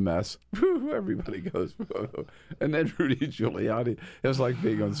Daniels mess. Everybody goes, whoa. And then Rudy Giuliani, it was like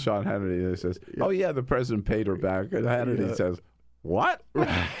being on Sean Hannity. He says, oh, yeah, the president paid her back. And Hannity says, what?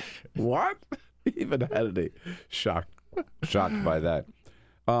 What? Even Hannity shocked by that.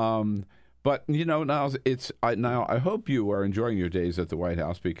 But, now I hope you are enjoying your days at the White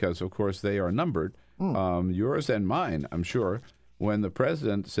House, because, of course, they are numbered, yours and mine, I'm sure, when the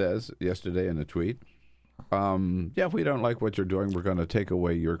president says yesterday in a tweet, if we don't like what you're doing, we're going to take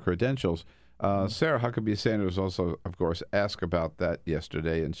away your credentials. Sarah Huckabee Sanders also, of course, asked about that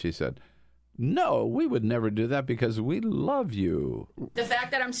yesterday, and she said, No, we would never do that because we love you. The fact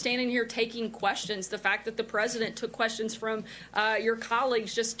that I'm standing here taking questions, the fact that the president took questions from your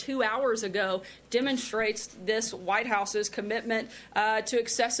colleagues just 2 hours ago demonstrates this White House's commitment to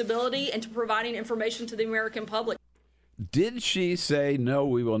accessibility and to providing information to the American public. Did she say, no,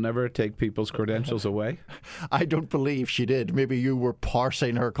 we will never take people's credentials away? I don't believe she did. Maybe you were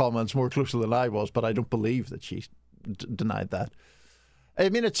parsing her comments more closely than I was, but I don't believe that she denied that. I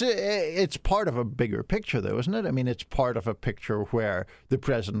mean, it's part of a bigger picture, though, isn't it? I mean, it's part of a picture where the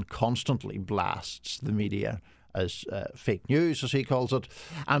president constantly blasts the media as fake news, as he calls it.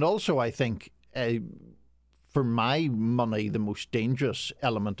 And also, I think, for my money, the most dangerous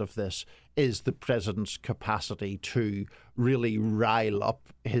element of this is the president's capacity to really rile up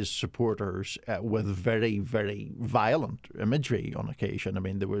his supporters with very, very violent imagery on occasion. I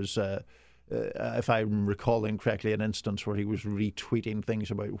mean, there was... if I'm recalling correctly, an instance where he was retweeting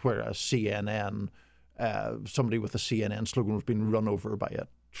things about where a CNN, somebody with a CNN slogan was being run over by a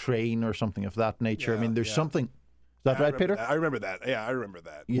train or something of that nature. I mean, there's something... Is that right, Peter? I remember that. Yeah, I remember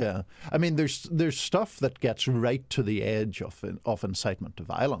that. Yeah. I mean, there's stuff that gets right to the edge of incitement to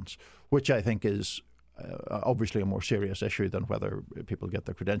violence, which I think is obviously a more serious issue than whether people get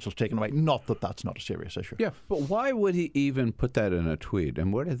their credentials taken away. Not that that's not a serious issue. Yeah, but why would he even put that in a tweet?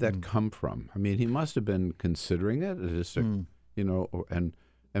 And where did that come from? I mean, he must have been considering it. Just you know, and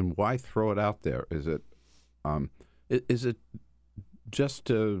why throw it out there? Is it just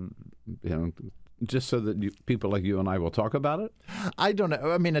to, you know, just so that people like you and I will talk about it? I don't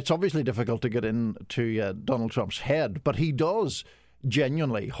know. I mean, it's obviously difficult to get into Donald Trump's head, but he does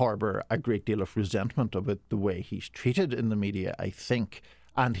genuinely harbour a great deal of resentment about the way he's treated in the media, I think.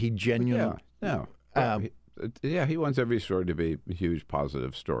 And he genuinely... he wants every story to be a huge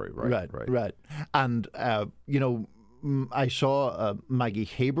positive story, right? Right. And, you know, I saw Maggie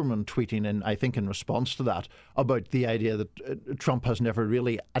Haberman tweeting in, I think in response to that, about the idea that Trump has never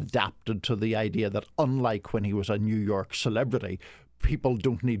really adapted to the idea that, unlike when he was a New York celebrity, people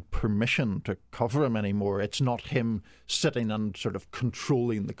don't need permission to cover him anymore. It's not him sitting and sort of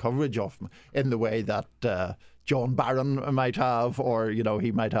controlling the coverage of him in the way that John Barron might have, or, you know,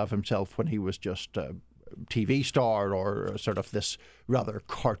 he might have himself when he was just a TV star or sort of this rather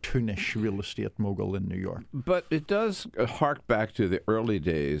cartoonish real estate mogul in New York. But it does hark back to the early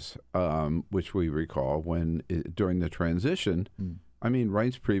days, which we recall when during the transition, I mean,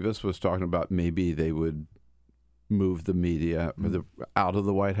 Reince Priebus was talking about maybe they would move the media out of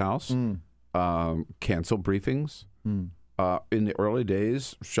the White House, cancel briefings. In the early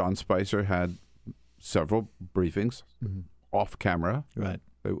days, Sean Spicer had several briefings off camera. Right.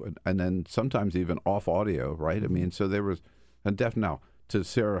 And then sometimes even off audio, right? I mean, so there was a now, to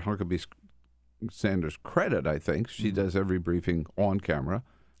Sarah Huckabee Sanders' credit, I think, she does every briefing on camera,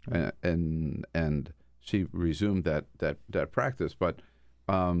 and she resumed that practice. But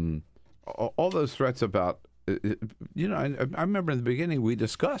all those threats about, you know, I remember in the beginning we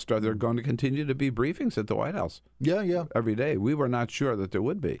discussed, are there going to continue to be briefings at the White House? Yeah. Every day. We were not sure that there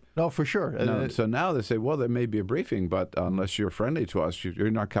would be. No, for sure. So now they say, well, there may be a briefing, but unless you're friendly to us,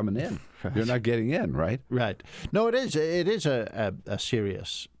 you're not coming in. Right. You're not getting in, right? Right. No, it is. It is a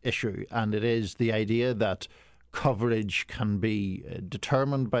serious issue, and it is the idea that coverage can be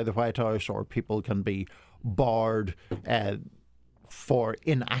determined by the White House, or people can be barred for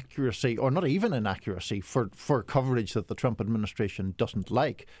inaccuracy, or not even inaccuracy, for coverage that the Trump administration doesn't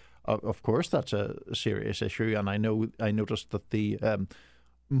like. Of course, that's a serious issue, and I noticed that the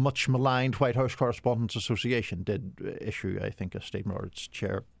much maligned White House Correspondents Association did issue, I think, a statement, or its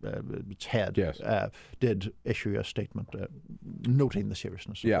chair, its head, did issue a statement noting the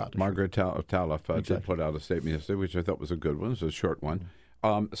seriousness of that. Margaret Taloff did put out a statement yesterday, which I thought was a good one. It was a short one.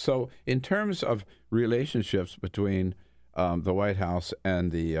 So in terms of relationships between the White House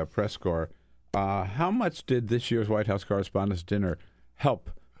and the press corps, how much did this year's White House Correspondents' Dinner help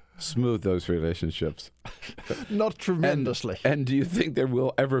smooth those relationships? Not tremendously. And do you think there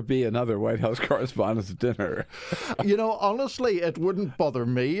will ever be another White House Correspondents' Dinner? You know, honestly, it wouldn't bother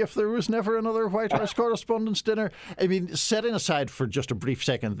me if there was never another White House Correspondents' Dinner. I mean, setting aside for just a brief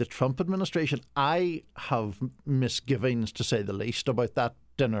second the Trump administration, I have misgivings, to say the least, about that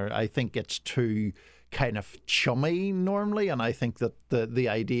dinner. I think it's too kind of chummy normally, and I think that the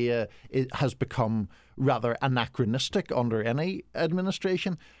idea has become rather anachronistic under any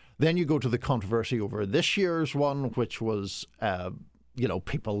administration. Then you go to the controversy over this year's one, which was, you know,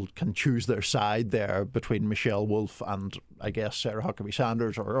 people can choose their side there between Michelle Wolf and, I guess, Sarah Huckabee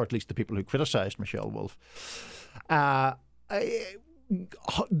Sanders, or at least the people who criticised Michelle Wolf. The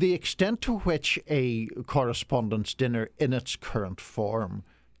extent to which a correspondence dinner in its current form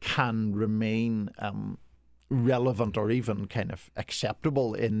can remain relevant or even kind of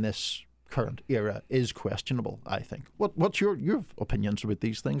acceptable in this current era is questionable, I think. What's your opinions about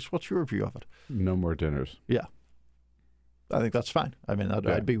these things? What's your view of it? No more dinners. Yeah. I think that's fine. I mean,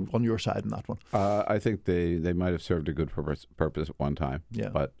 I'd be on your side in that one. I think they might have served a good purpose at one time. Yeah.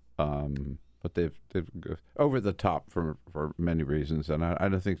 But they've over the top for many reasons, and I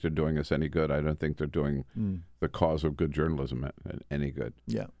don't think they're doing us any good. I don't think they're doing the cause of good journalism any good.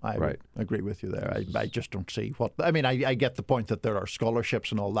 Yeah, I agree with you there. I just don't see what. I mean, I get the point that there are scholarships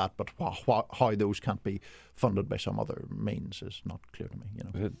and all that, but how those can't be funded by some other means is not clear to me. You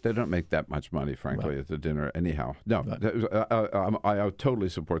know, they don't make that much money, frankly, at the dinner. Anyhow, no, I totally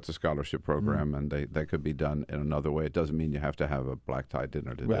support the scholarship program, and they could be done in another way. It doesn't mean you have to have a black tie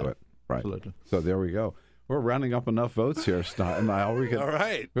dinner to do it. Right. Absolutely. So there we go. We're rounding up enough votes here, Niall. All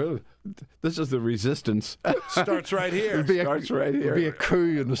right. This is the resistance. Starts right here. It'll be a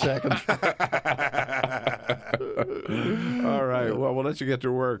coup in a second. All right. Well, we'll let you get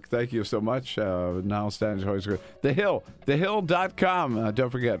to work. Thank you so much. Niall Stanage, always good. The Hill, thehill.com. Don't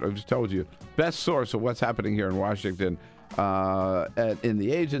forget, I just told you, best source of what's happening here in Washington, in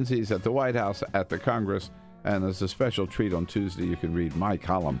the agencies, at the White House, at the Congress. And as a special treat on Tuesday, you can read my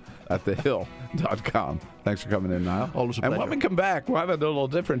column at thehill.com. Thanks for coming in, Niall. Always a pleasure. And when we come back, we'll have a little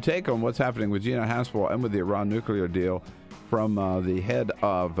different take on what's happening with Gina Haspel and with the Iran nuclear deal from the head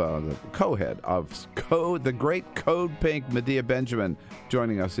of, the co-head of the great Code Pink, Medea Benjamin,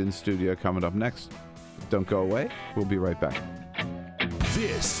 joining us in studio coming up next. Don't go away. We'll be right back.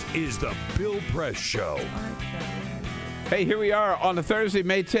 This is the Bill Press Show. Hey, here we are on a Thursday,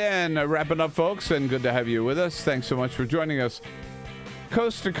 May 10, wrapping up, folks, and good to have you with us. Thanks so much for joining us.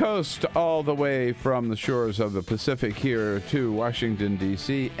 Coast to coast, all the way from the shores of the Pacific here to Washington,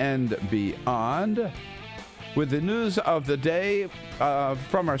 D.C. and beyond. With the news of the day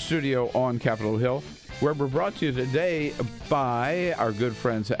from our studio on Capitol Hill, where we're brought to you today by our good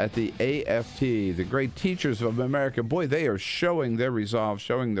friends at the AFT, the great teachers of America. Boy, they are showing their resolve,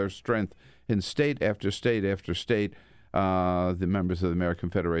 showing their strength in state after state after state. The members of the American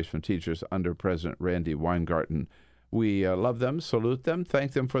Federation of Teachers under President Randy Weingarten. We love them, salute them,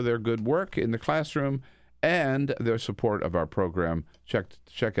 thank them for their good work in the classroom and their support of our program.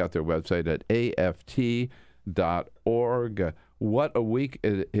 Check out their website at aft.org. What a week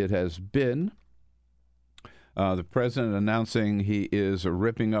it has been. The president announcing he is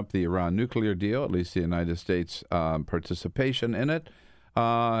ripping up the Iran nuclear deal, at least the United States participation in it.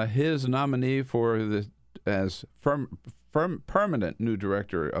 His nominee for as permanent new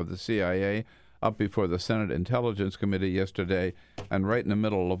director of the CIA up before the Senate Intelligence Committee yesterday, and right in the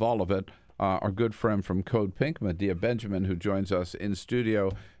middle of all of it, our good friend from Code Pink, Medea Benjamin, who joins us in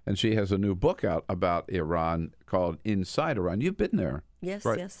studio, and she has a new book out about Iran called Inside Iran. You've been there. Yes,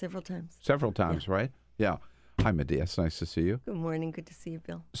 right? yes, several times. Several times, yeah. Right? Yeah. Hi, Medea. It's nice to see you. Good morning. Good to see you,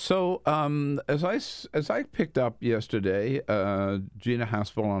 Bill. So, as I picked up yesterday, Gina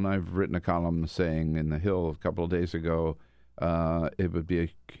Haspel and I've written a column saying in the Hill a couple of days ago, it would be a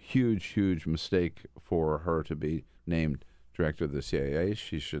huge, huge mistake for her to be named director of the CIA.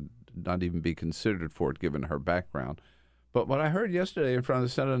 She should not even be considered for it, given her background. But what I heard yesterday in front of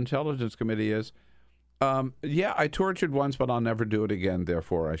the Senate Intelligence Committee is, yeah, I tortured once, but I'll never do it again.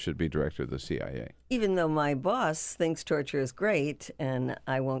 Therefore, I should be director of the CIA. Even though my boss thinks torture is great, and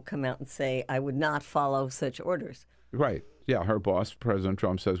I won't come out and say I would not follow such orders. Right. Yeah, her boss, President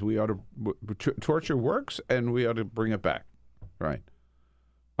Trump, says we ought to torture works, and we ought to bring it back. Right.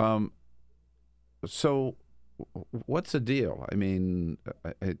 So, what's the deal? I mean,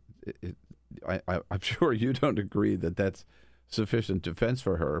 I'm sure you don't agree that that's sufficient defense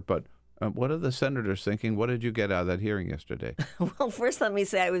for her, but. What are the senators thinking? What did you get out of that hearing yesterday? Well, first let me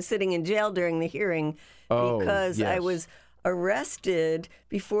say I was sitting in jail during the hearing because yes. I was arrested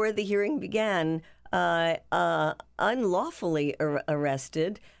before the hearing began, unlawfully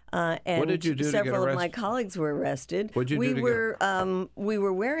arrested. And what did you do several to get of my colleagues were arrested. What did you do We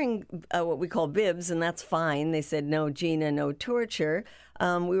were wearing what we call bibs, and that's fine. They said, no, Gina, no torture.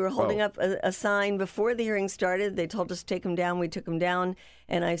 We were holding up a sign before the hearing started. They told us to take them down. We took them down.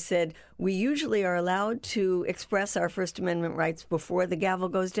 And I said, we usually are allowed to express our First Amendment rights before the gavel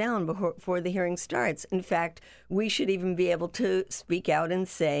goes down, before the hearing starts. In fact, we should even be able to speak out and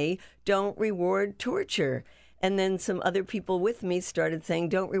say, don't reward torture. And then some other people with me started saying,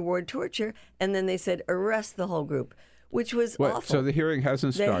 don't reward torture. And then they said, arrest the whole group, which was awful. So the hearing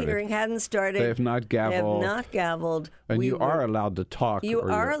hasn't started? The hearing hadn't started. They have not gavelled. They have not gavelled. And you are allowed to talk. You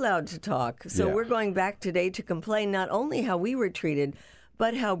are allowed to talk. So we're going back today to complain not only how we were treated,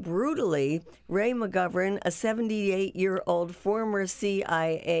 but how brutally Ray McGovern, a 78-year-old former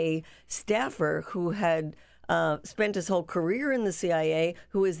CIA staffer who had spent his whole career in the CIA,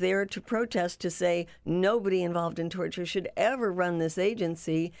 who was there to protest, to say nobody involved in torture should ever run this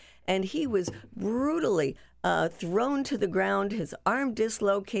agency, and he was brutally thrown to the ground, his arm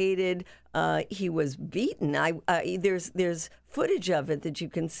dislocated. He was beaten. There's footage of it that you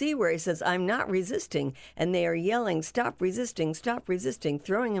can see where he says, "I'm not resisting," and they are yelling, "Stop resisting, stop resisting,"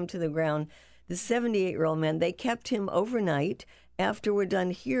 throwing him to the ground. The 78-year-old man, they kept him overnight. After we're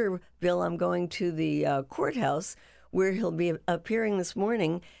done here, Bill, I'm going to the courthouse where he'll be appearing this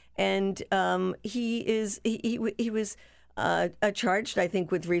morning, and he was charged, I think,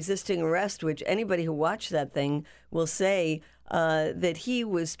 with resisting arrest, which anybody who watched that thing will say that he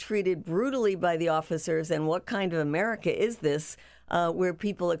was treated brutally by the officers. And what kind of America is this, where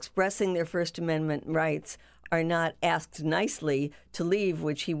people expressing their First Amendment rights are not asked nicely to leave,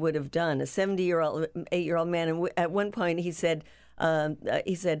 which he would have done? A 78-year-old man, and at one point he said,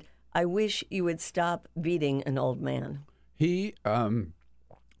 "I wish you would stop beating an old man." He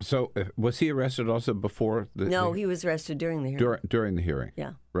So was he arrested also before the? No, he was arrested during the hearing. During the hearing.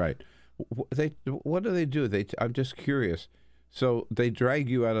 Yeah. Right. What do they do? I'm just curious. So they drag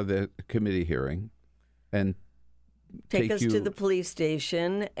you out of the committee hearing, and take us to the police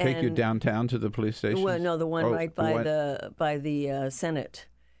station. And take you downtown to the police station. Well, no, the one right by the Senate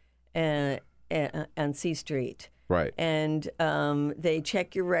and C Street. Right. And they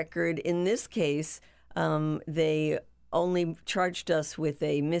check your record. In this case, they only charged us with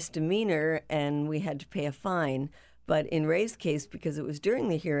a misdemeanor, and we had to pay a fine. But in Ray's case, because it was during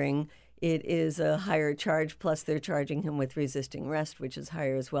the hearing, it is a higher charge, plus they're charging him with resisting arrest, which is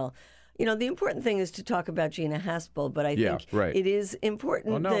higher as well. You know, the important thing is to talk about Gina Haspel, but I think it is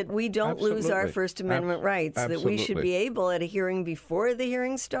important that we don't lose our First Amendment rights, that we should be able at a hearing, before the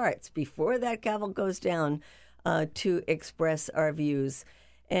hearing starts, before that gavel goes down, to express our views.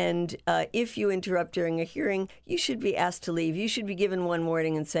 And if you interrupt during a hearing, you should be asked to leave. You should be given one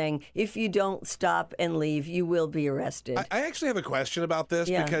warning and saying, if you don't stop and leave, you will be arrested. I actually have a question about this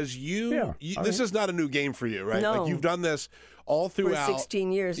because this is not a new game for you, right? No. Like, you've done this all throughout. For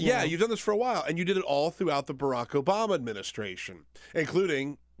 16 years now. Yeah, you've done this for a while, and you did it all throughout the Barack Obama administration,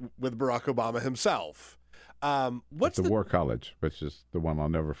 including with Barack Obama himself. What's the War College, which is the one I'll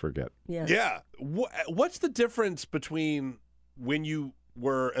never forget. Yes. Yeah. What's the difference between when you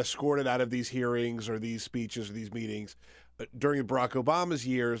were escorted out of these hearings or these speeches or these meetings during Barack Obama's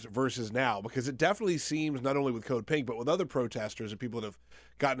years versus now? Because it definitely seems, not only with Code Pink, but with other protesters and people that have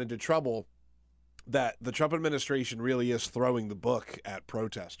gotten into trouble, that the Trump administration really is throwing the book at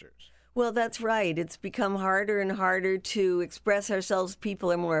protesters. Well, that's right. It's become harder and harder to express ourselves. People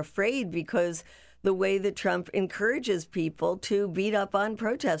are more afraid because the way that Trump encourages people to beat up on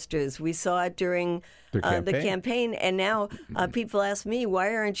protesters. We saw it during the campaign. And now people ask me,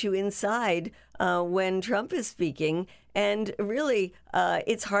 why aren't you inside when Trump is speaking? And really,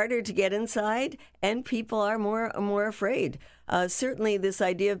 it's harder to get inside, and people are more afraid. Certainly, this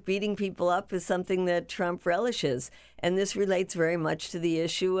idea of beating people up is something that Trump relishes. And this relates very much to the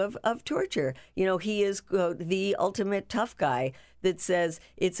issue of torture. You know, he is the ultimate tough guy that says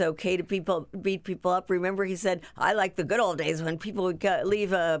it's okay to beat people up. Remember, he said, I like the good old days when people would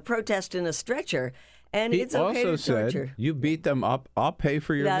leave a protest in a stretcher. And it's okay to torture. He also said, you beat them up, I'll pay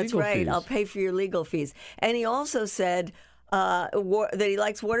for your legal fees. That's right, I'll pay for your legal fees. And he also said that he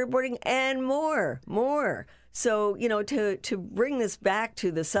likes waterboarding and more. So, you know, to bring this back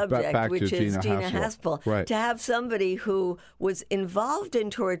to the subject, which is Gina Haspel, right. To have somebody who was involved in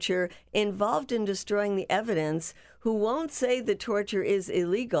torture, involved in destroying the evidence, who won't say that torture is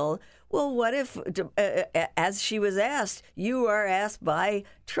illegal. Well, what if, as she was asked, you are asked by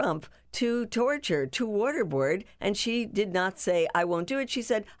Trump to torture, to waterboard, and she did not say, I won't do it. She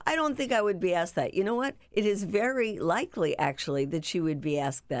said, I don't think I would be asked that. You know what? It is very likely, actually, that she would be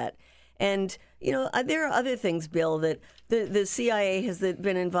asked that. And, you know, there are other things, Bill, that the CIA has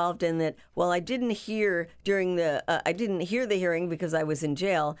been involved in that, while I didn't hear the hearing because I was in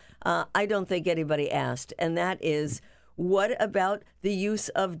jail, I don't think anybody asked. And that is, what about the use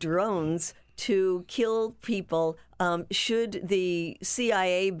of drones to kill people? Should the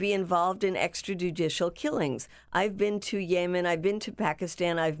CIA be involved in extrajudicial killings? I've been to Yemen, I've been to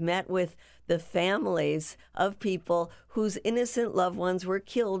Pakistan, I've met with the families of people whose innocent loved ones were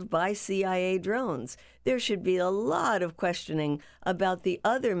killed by CIA drones. There should be a lot of questioning about the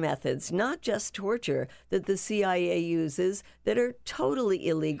other methods, not just torture, that the CIA uses that are totally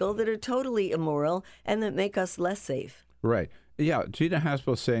illegal, that are totally immoral, and that make us less safe. Right. Yeah, Gina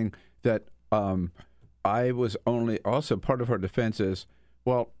Haspel saying that I was only, also part of her defense is,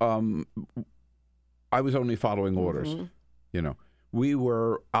 Well, I was only following orders. Mm-hmm. You know, we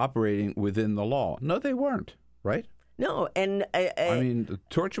were operating within the law. No, they weren't, right? No, and I mean, the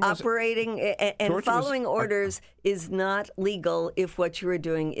torture was operating and torture following was, orders is not legal if what you are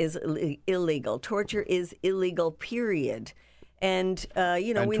doing is illegal. Torture is illegal, period. And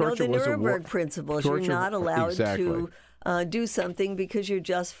we know the Nuremberg principles. You're not allowed to do something because you're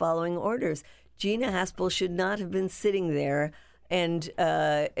just following orders. Gina Haspel should not have been sitting there and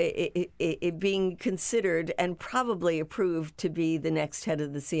it being considered and probably approved to be the next head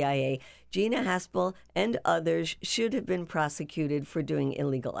of the CIA. Gina Haspel and others should have been prosecuted for doing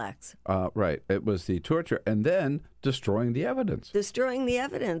illegal acts. Right. It was the torture and then destroying the evidence. Destroying the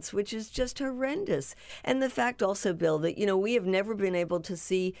evidence, which is just horrendous. And the fact also, Bill, that, we have never been able to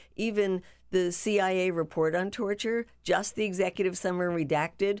see even the CIA report on torture, just the executive summary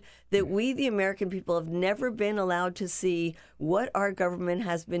redacted, that we, the American people, have never been allowed to see what our government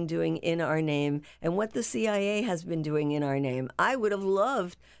has been doing in our name and what the CIA has been doing in our name. I would have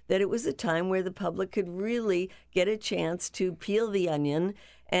loved that it was a time where the public could really get a chance to peel the onion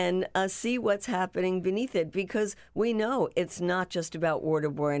and see what's happening beneath it, because we know it's not just about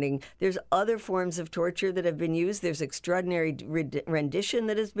waterboarding. There's other forms of torture that have been used. There's extraordinary rendition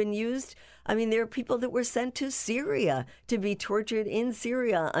that has been used. I mean, there are people that were sent to Syria to be tortured in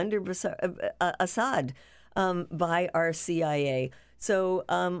Syria under Assad by our CIA. So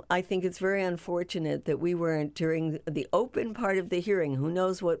I think it's very unfortunate that we weren't during the open part of the hearing. Who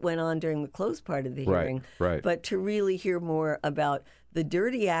knows what went on during the closed part of the hearing? Right. But to really hear more about the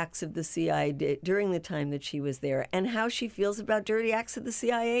dirty acts of the CIA during the time that she was there and how she feels about dirty acts of the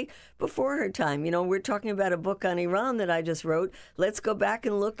CIA before her time. We're talking about a book on Iran that I just wrote. Let's go back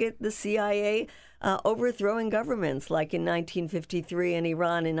and look at the CIA overthrowing governments, like in 1953 in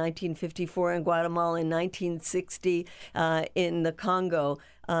Iran, in 1954 in Guatemala, in 1960 in the Congo,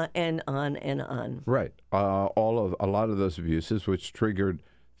 and on and on. Right. A lot of those abuses, which triggered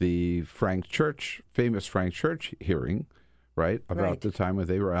the famous Frank Church hearing, right? About the time when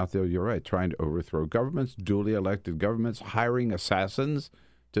they were out there, you're right, trying to overthrow governments, duly elected governments, hiring assassins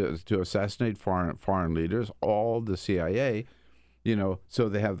to assassinate foreign leaders, all the CIA, so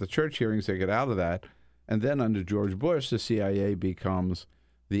they have the church hearings, they get out of that. And then under George Bush, the CIA becomes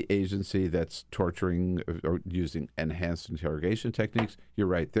the agency that's torturing or using enhanced interrogation techniques. You're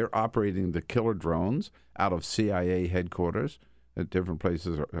right. They're operating the killer drones out of CIA headquarters at different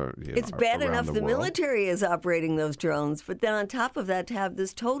places. It's bad enough the world. Military is operating those drones, but then on top of that, to have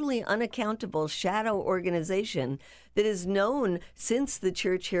this totally unaccountable shadow organization that is known since the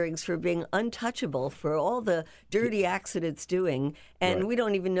church hearings for being untouchable for all the dirty acts that it's doing, and we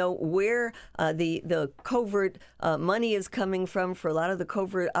don't even know where the covert money is coming from for a lot of the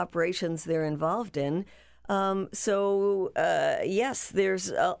covert operations they're involved in. Yes, there's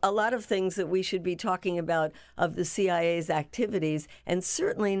a lot of things that we should be talking about of the CIA's activities, and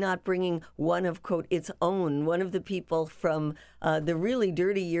certainly not bringing one of, quote, its own, one of the people from the really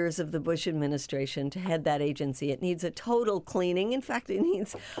dirty years of the Bush administration to head that agency. It needs a total cleaning. In fact, it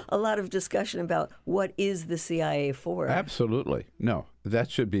needs a lot of discussion about what is the CIA for. Absolutely. No, that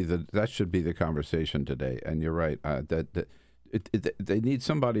should be the conversation today. And you're right. They need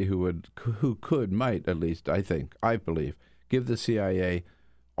somebody who might, at least I believe, give the CIA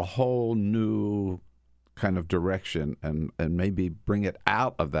a whole new kind of direction and maybe bring it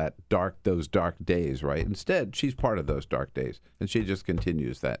out of those dark days, right? Instead, she's part of those dark days, and she just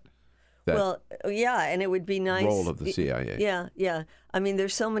continues that well, yeah, and it would be nice. Role of the CIA. Yeah. I mean,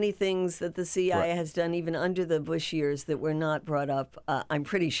 there's so many things that the CIA has done even under the Bush years that were not brought up. I'm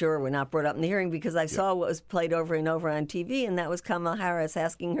pretty sure were not brought up in the hearing because I saw what was played over and over on TV, and that was Kamala Harris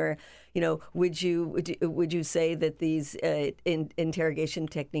asking her, would you say that these interrogation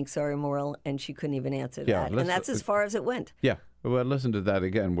techniques are immoral? And she couldn't even answer that, and that's as far as it went. Yeah. Well, listen to that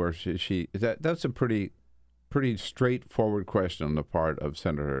again, where that's a pretty straightforward question on the part of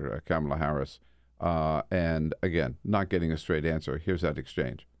Senator Kamala Harris. And again, not getting a straight answer. Here's that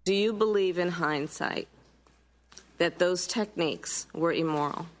exchange. Do you believe in hindsight that those techniques were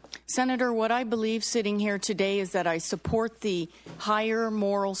immoral? Senator, what I believe sitting here today is that I support the higher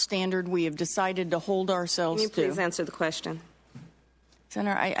moral standard we have decided to hold ourselves to. Can you please answer the question?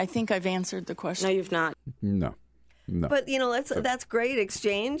 Senator, I think I've answered the question. No, you've not. No. But, that's great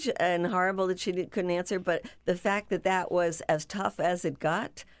exchange and horrible that she couldn't answer. But the fact that was as tough as it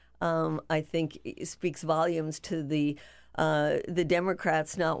got, I think speaks volumes to the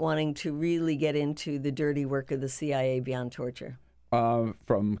Democrats not wanting to really get into the dirty work of the CIA beyond torture.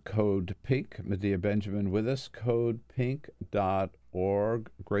 From Code Pink, Medea Benjamin with us, codepink.org.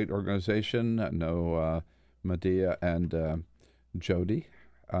 Great organization. I know Medea and Jody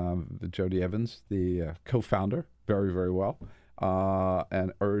Evans, the co-founder, very, very well,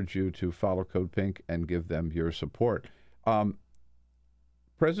 and urge you to follow Code Pink and give them your support.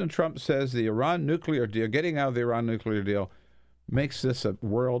 President Trump says the Iran nuclear deal, getting out of the Iran nuclear deal, makes this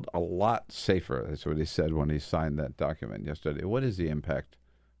world a lot safer. That's what he said when he signed that document yesterday. What is the impact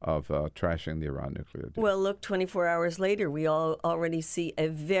of trashing the Iran nuclear deal? Well, look, 24 hours later, we already see a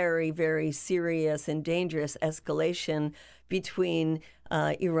very, very serious and dangerous escalation between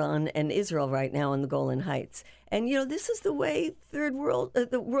Iran and Israel right now in the Golan Heights. And, you know, this is the way the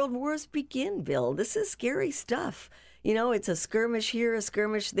world wars begin, Bill. This is scary stuff. You know, it's a skirmish here, a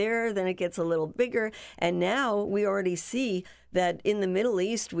skirmish there, then it gets a little bigger. And now we already see that in the Middle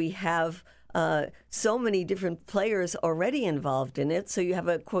East we have so many different players already involved in it. So you have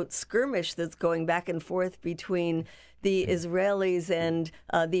a, quote, skirmish that's going back and forth between the Israelis and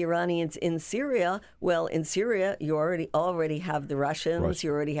the Iranians in Syria. Well, in Syria, you already have the Russians, right. You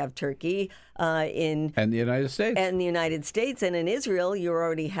already have Turkey. And the United States. And the United States. And in Israel, you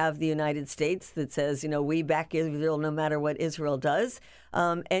already have the United States that says, you know, we back Israel no matter what Israel does.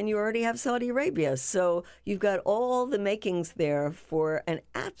 And you already have Saudi Arabia. So you've got all the makings there for an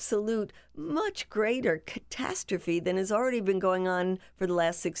absolute much greater catastrophe than has already been going on for the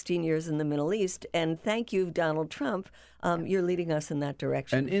last 16 years in the Middle East. And thank you, Donald Trump. You're leading us in that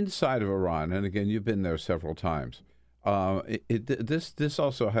direction. And inside of Iran, and again, you've been there several times, this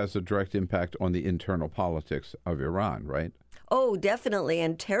also has a direct impact on the internal politics of Iran, right? Oh, definitely,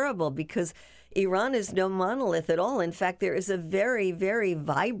 and terrible, because Iran is no monolith at all. In fact, there is a very, very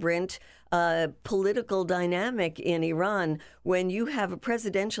vibrant political dynamic in Iran. When you have a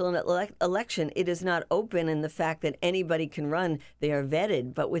presidential election, it is not open in the fact that anybody can run. They are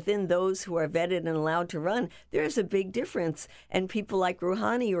vetted. But within those who are vetted and allowed to run, there is a big difference. And people like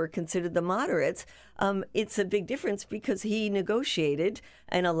Rouhani, who are considered the moderates, it's a big difference because he negotiated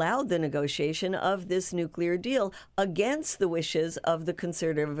and allowed the negotiation of this nuclear deal against the wishes of the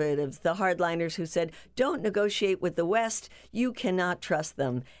conservatives, the hardliners who said, don't negotiate with the West, you cannot trust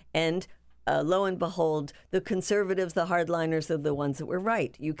them. And lo and behold, the conservatives, the hardliners, are the ones that were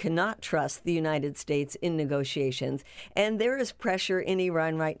right. You cannot trust the United States in negotiations. And there is pressure in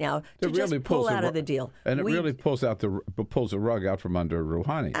Iran right now to just pull out of the deal. And it really pulls the rug out from under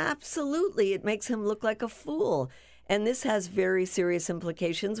Rouhani. Absolutely. It makes him look like a fool. And this has very serious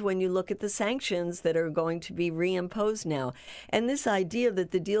implications when you look at the sanctions that are going to be reimposed now. And this idea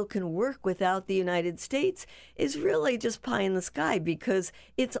that the deal can work without the United States is really just pie in the sky, because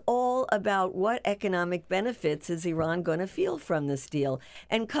it's all about what economic benefits is Iran going to feel from this deal.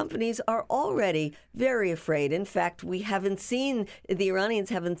 And companies are already very afraid. In fact, the Iranians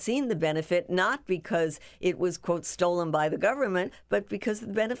haven't seen the benefit, not because it was, quote, stolen by the government, but because the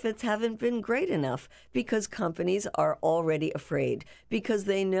benefits haven't been great enough, because companies are already afraid, because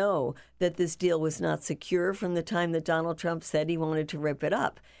they know that this deal was not secure from the time that Donald Trump said he wanted to rip it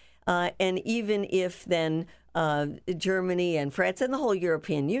up. And even if then Germany and France and the whole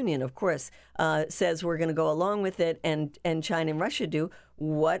European Union, of course, says we're going to go along with it, and China and Russia do,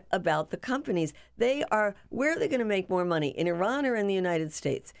 what about the companies? Where are they going to make more money, in Iran or in the United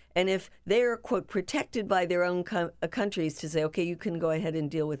States? And if they're, quote, protected by their own countries to say, okay, you can go ahead and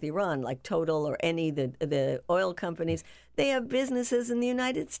deal with Iran, like Total or any the oil companies, they have businesses in the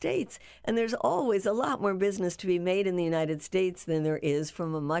United States. And there's always a lot more business to be made in the United States than there is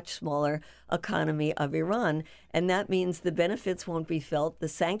from a much smaller economy of Iran. And that means the benefits won't be felt. The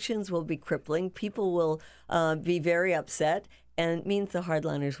sanctions will be crippling. People will be very upset. And it means the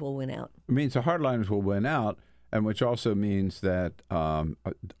hardliners will win out. It means the hardliners will win out, and which also means that,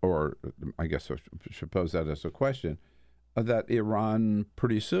 or I guess I should pose that as a question, that Iran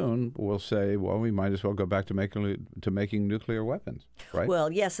pretty soon will say, well, we might as well go back to making nuclear weapons, right?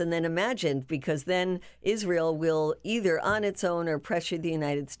 Well, yes, and then imagine, because then Israel will either on its own or pressure the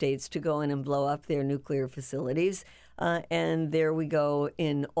United States to go in and blow up their nuclear facilities, and there we go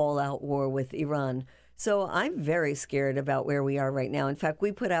in all-out war with Iran. So I'm very scared about where we are right now. In fact,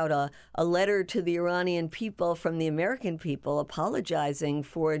 we put out a letter to the Iranian people from the American people apologizing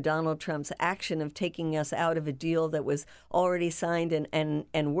for Donald Trump's action of taking us out of a deal that was already signed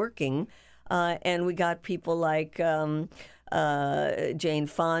and working. And we got people like Jane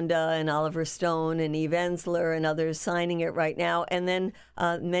Fonda and Oliver Stone and Eve Ensler and others signing it right now. And then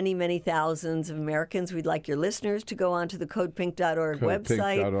many, many thousands of Americans. We'd like your listeners to go onto the codepink.org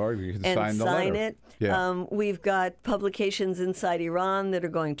website you can and sign it. Yeah. We've got publications inside Iran that are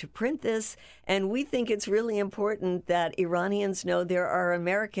going to print this. And we think it's really important that Iranians know there are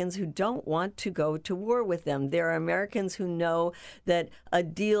Americans who don't want to go to war with them. There are Americans who know that a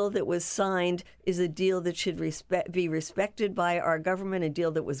deal that was signed is a deal that should be respected accepted by our government, a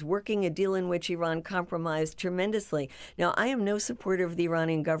deal that was working, a deal in which Iran compromised tremendously. Now, I am no supporter of the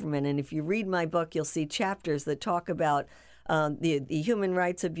Iranian government, and if you read my book, you'll see chapters that talk about the human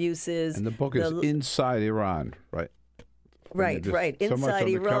rights abuses. And the book is Inside Iran, right? Right. So Inside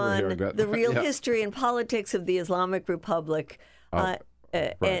Iran, the real history and politics of the Islamic Republic.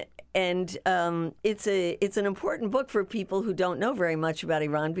 And it's an important book for people who don't know very much about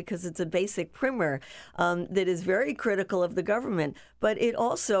Iran because it's a basic primer that is very critical of the government. But it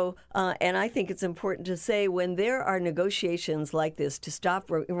also, and I think it's important to say, when there are negotiations like this to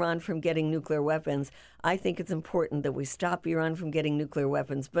stop Iran from getting nuclear weapons, I think it's important that we stop Iran from getting nuclear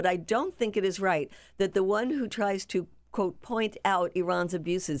weapons. But I don't think it is right that the one who tries to quote, point out Iran's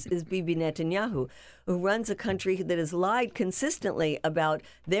abuses is Bibi Netanyahu, who runs a country that has lied consistently about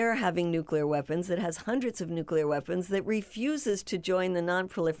their having nuclear weapons, that has hundreds of nuclear weapons, that refuses to join the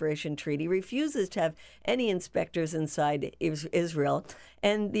Non-Proliferation Treaty, refuses to have any inspectors inside Israel.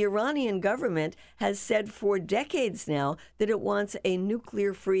 And the Iranian government has said for decades now that it wants a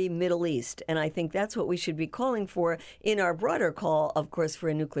nuclear-free Middle East. And I think that's what we should be calling for in our broader call, of course, for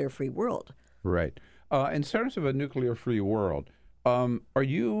a nuclear-free world. Right. In terms of a nuclear-free world, are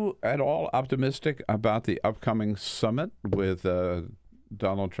you at all optimistic about the upcoming summit with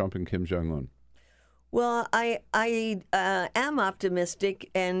Donald Trump and Kim Jong-un? Well, I am optimistic,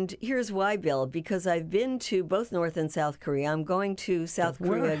 and here's why, Bill. Because I've been to both North and South Korea. I'm going to South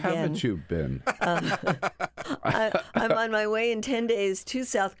Korea again. Where haven't you been? I'm on my way in 10 days to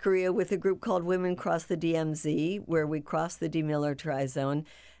South Korea with a group called Women Cross the DMZ, where we cross the demilitarized zone.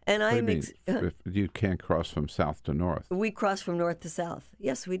 And you can't cross from south to north. We crossed from north to south.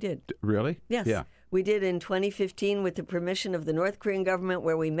 Yes, we did. Really? Yes. Yeah. We did in 2015 with the permission of the North Korean government,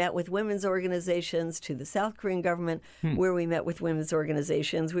 where we met with women's organizations, to the South Korean government, where we met with women's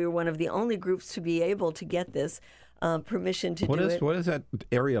organizations. We were one of the only groups to be able to get this permission to do it. What is that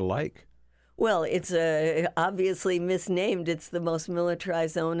area like? Well, it's obviously misnamed. It's the most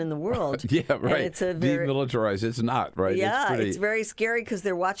militarized zone in the world. Yeah, right. And it's demilitarized. It's not, right? Yeah, it's very scary because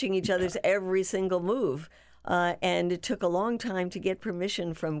they're watching each other's every single move. And it took a long time to get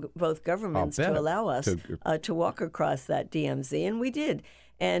permission from both governments to allow us to walk across that DMZ, and we did.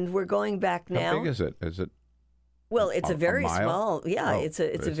 And we're going back now. How big is it? Is it? Well, it's a very mile? small. Yeah, it's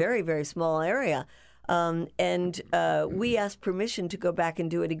a very, very small area. And we asked permission to go back and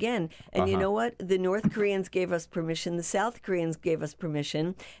do it again. And you know what? The North Koreans gave us permission. The South Koreans gave us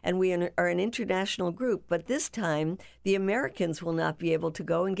permission. And we are an international group. But this time, the Americans will not be able to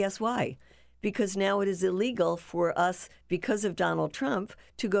go. And guess why? Because now it is illegal for us, because of Donald Trump,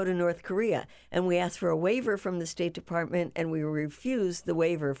 to go to North Korea. And we asked for a waiver from the State Department, and we refused the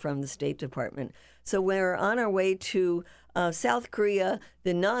waiver from the State Department. So we're on our way to South Korea.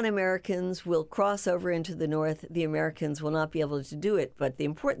 The non-Americans will cross over into the North. The Americans will not be able to do it. But the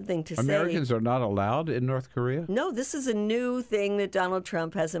important thing to say... Americans are not allowed in North Korea? No, this is a new thing that Donald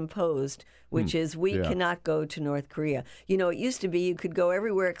Trump has imposed, which is we cannot go to North Korea. You know, it used to be you could go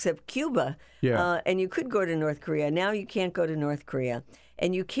everywhere except Cuba, and you could go to North Korea. Now you can't go to North Korea.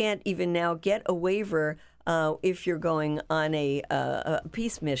 And you can't even now get a waiver if you're going on a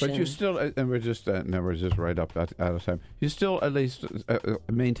peace mission. But you still, and we're just right up out of time. You still at least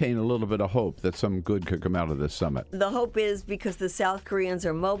maintain a little bit of hope that some good could come out of this summit. The hope is because the South Koreans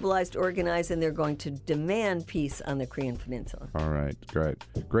are mobilized, organized, and they're going to demand peace on the Korean Peninsula. All right,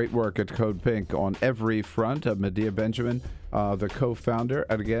 great work at Code Pink on every front. Medea Benjamin, the co-founder,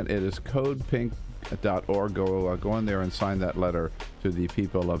 and again, it is codepink.org. Go in there and sign that letter to the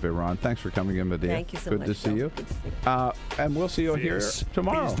people of Iran. Thanks for coming in, Medea. Thank you so much. Good to see you. And we'll see you here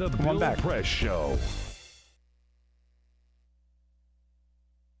tomorrow. This is the Bill Press Show.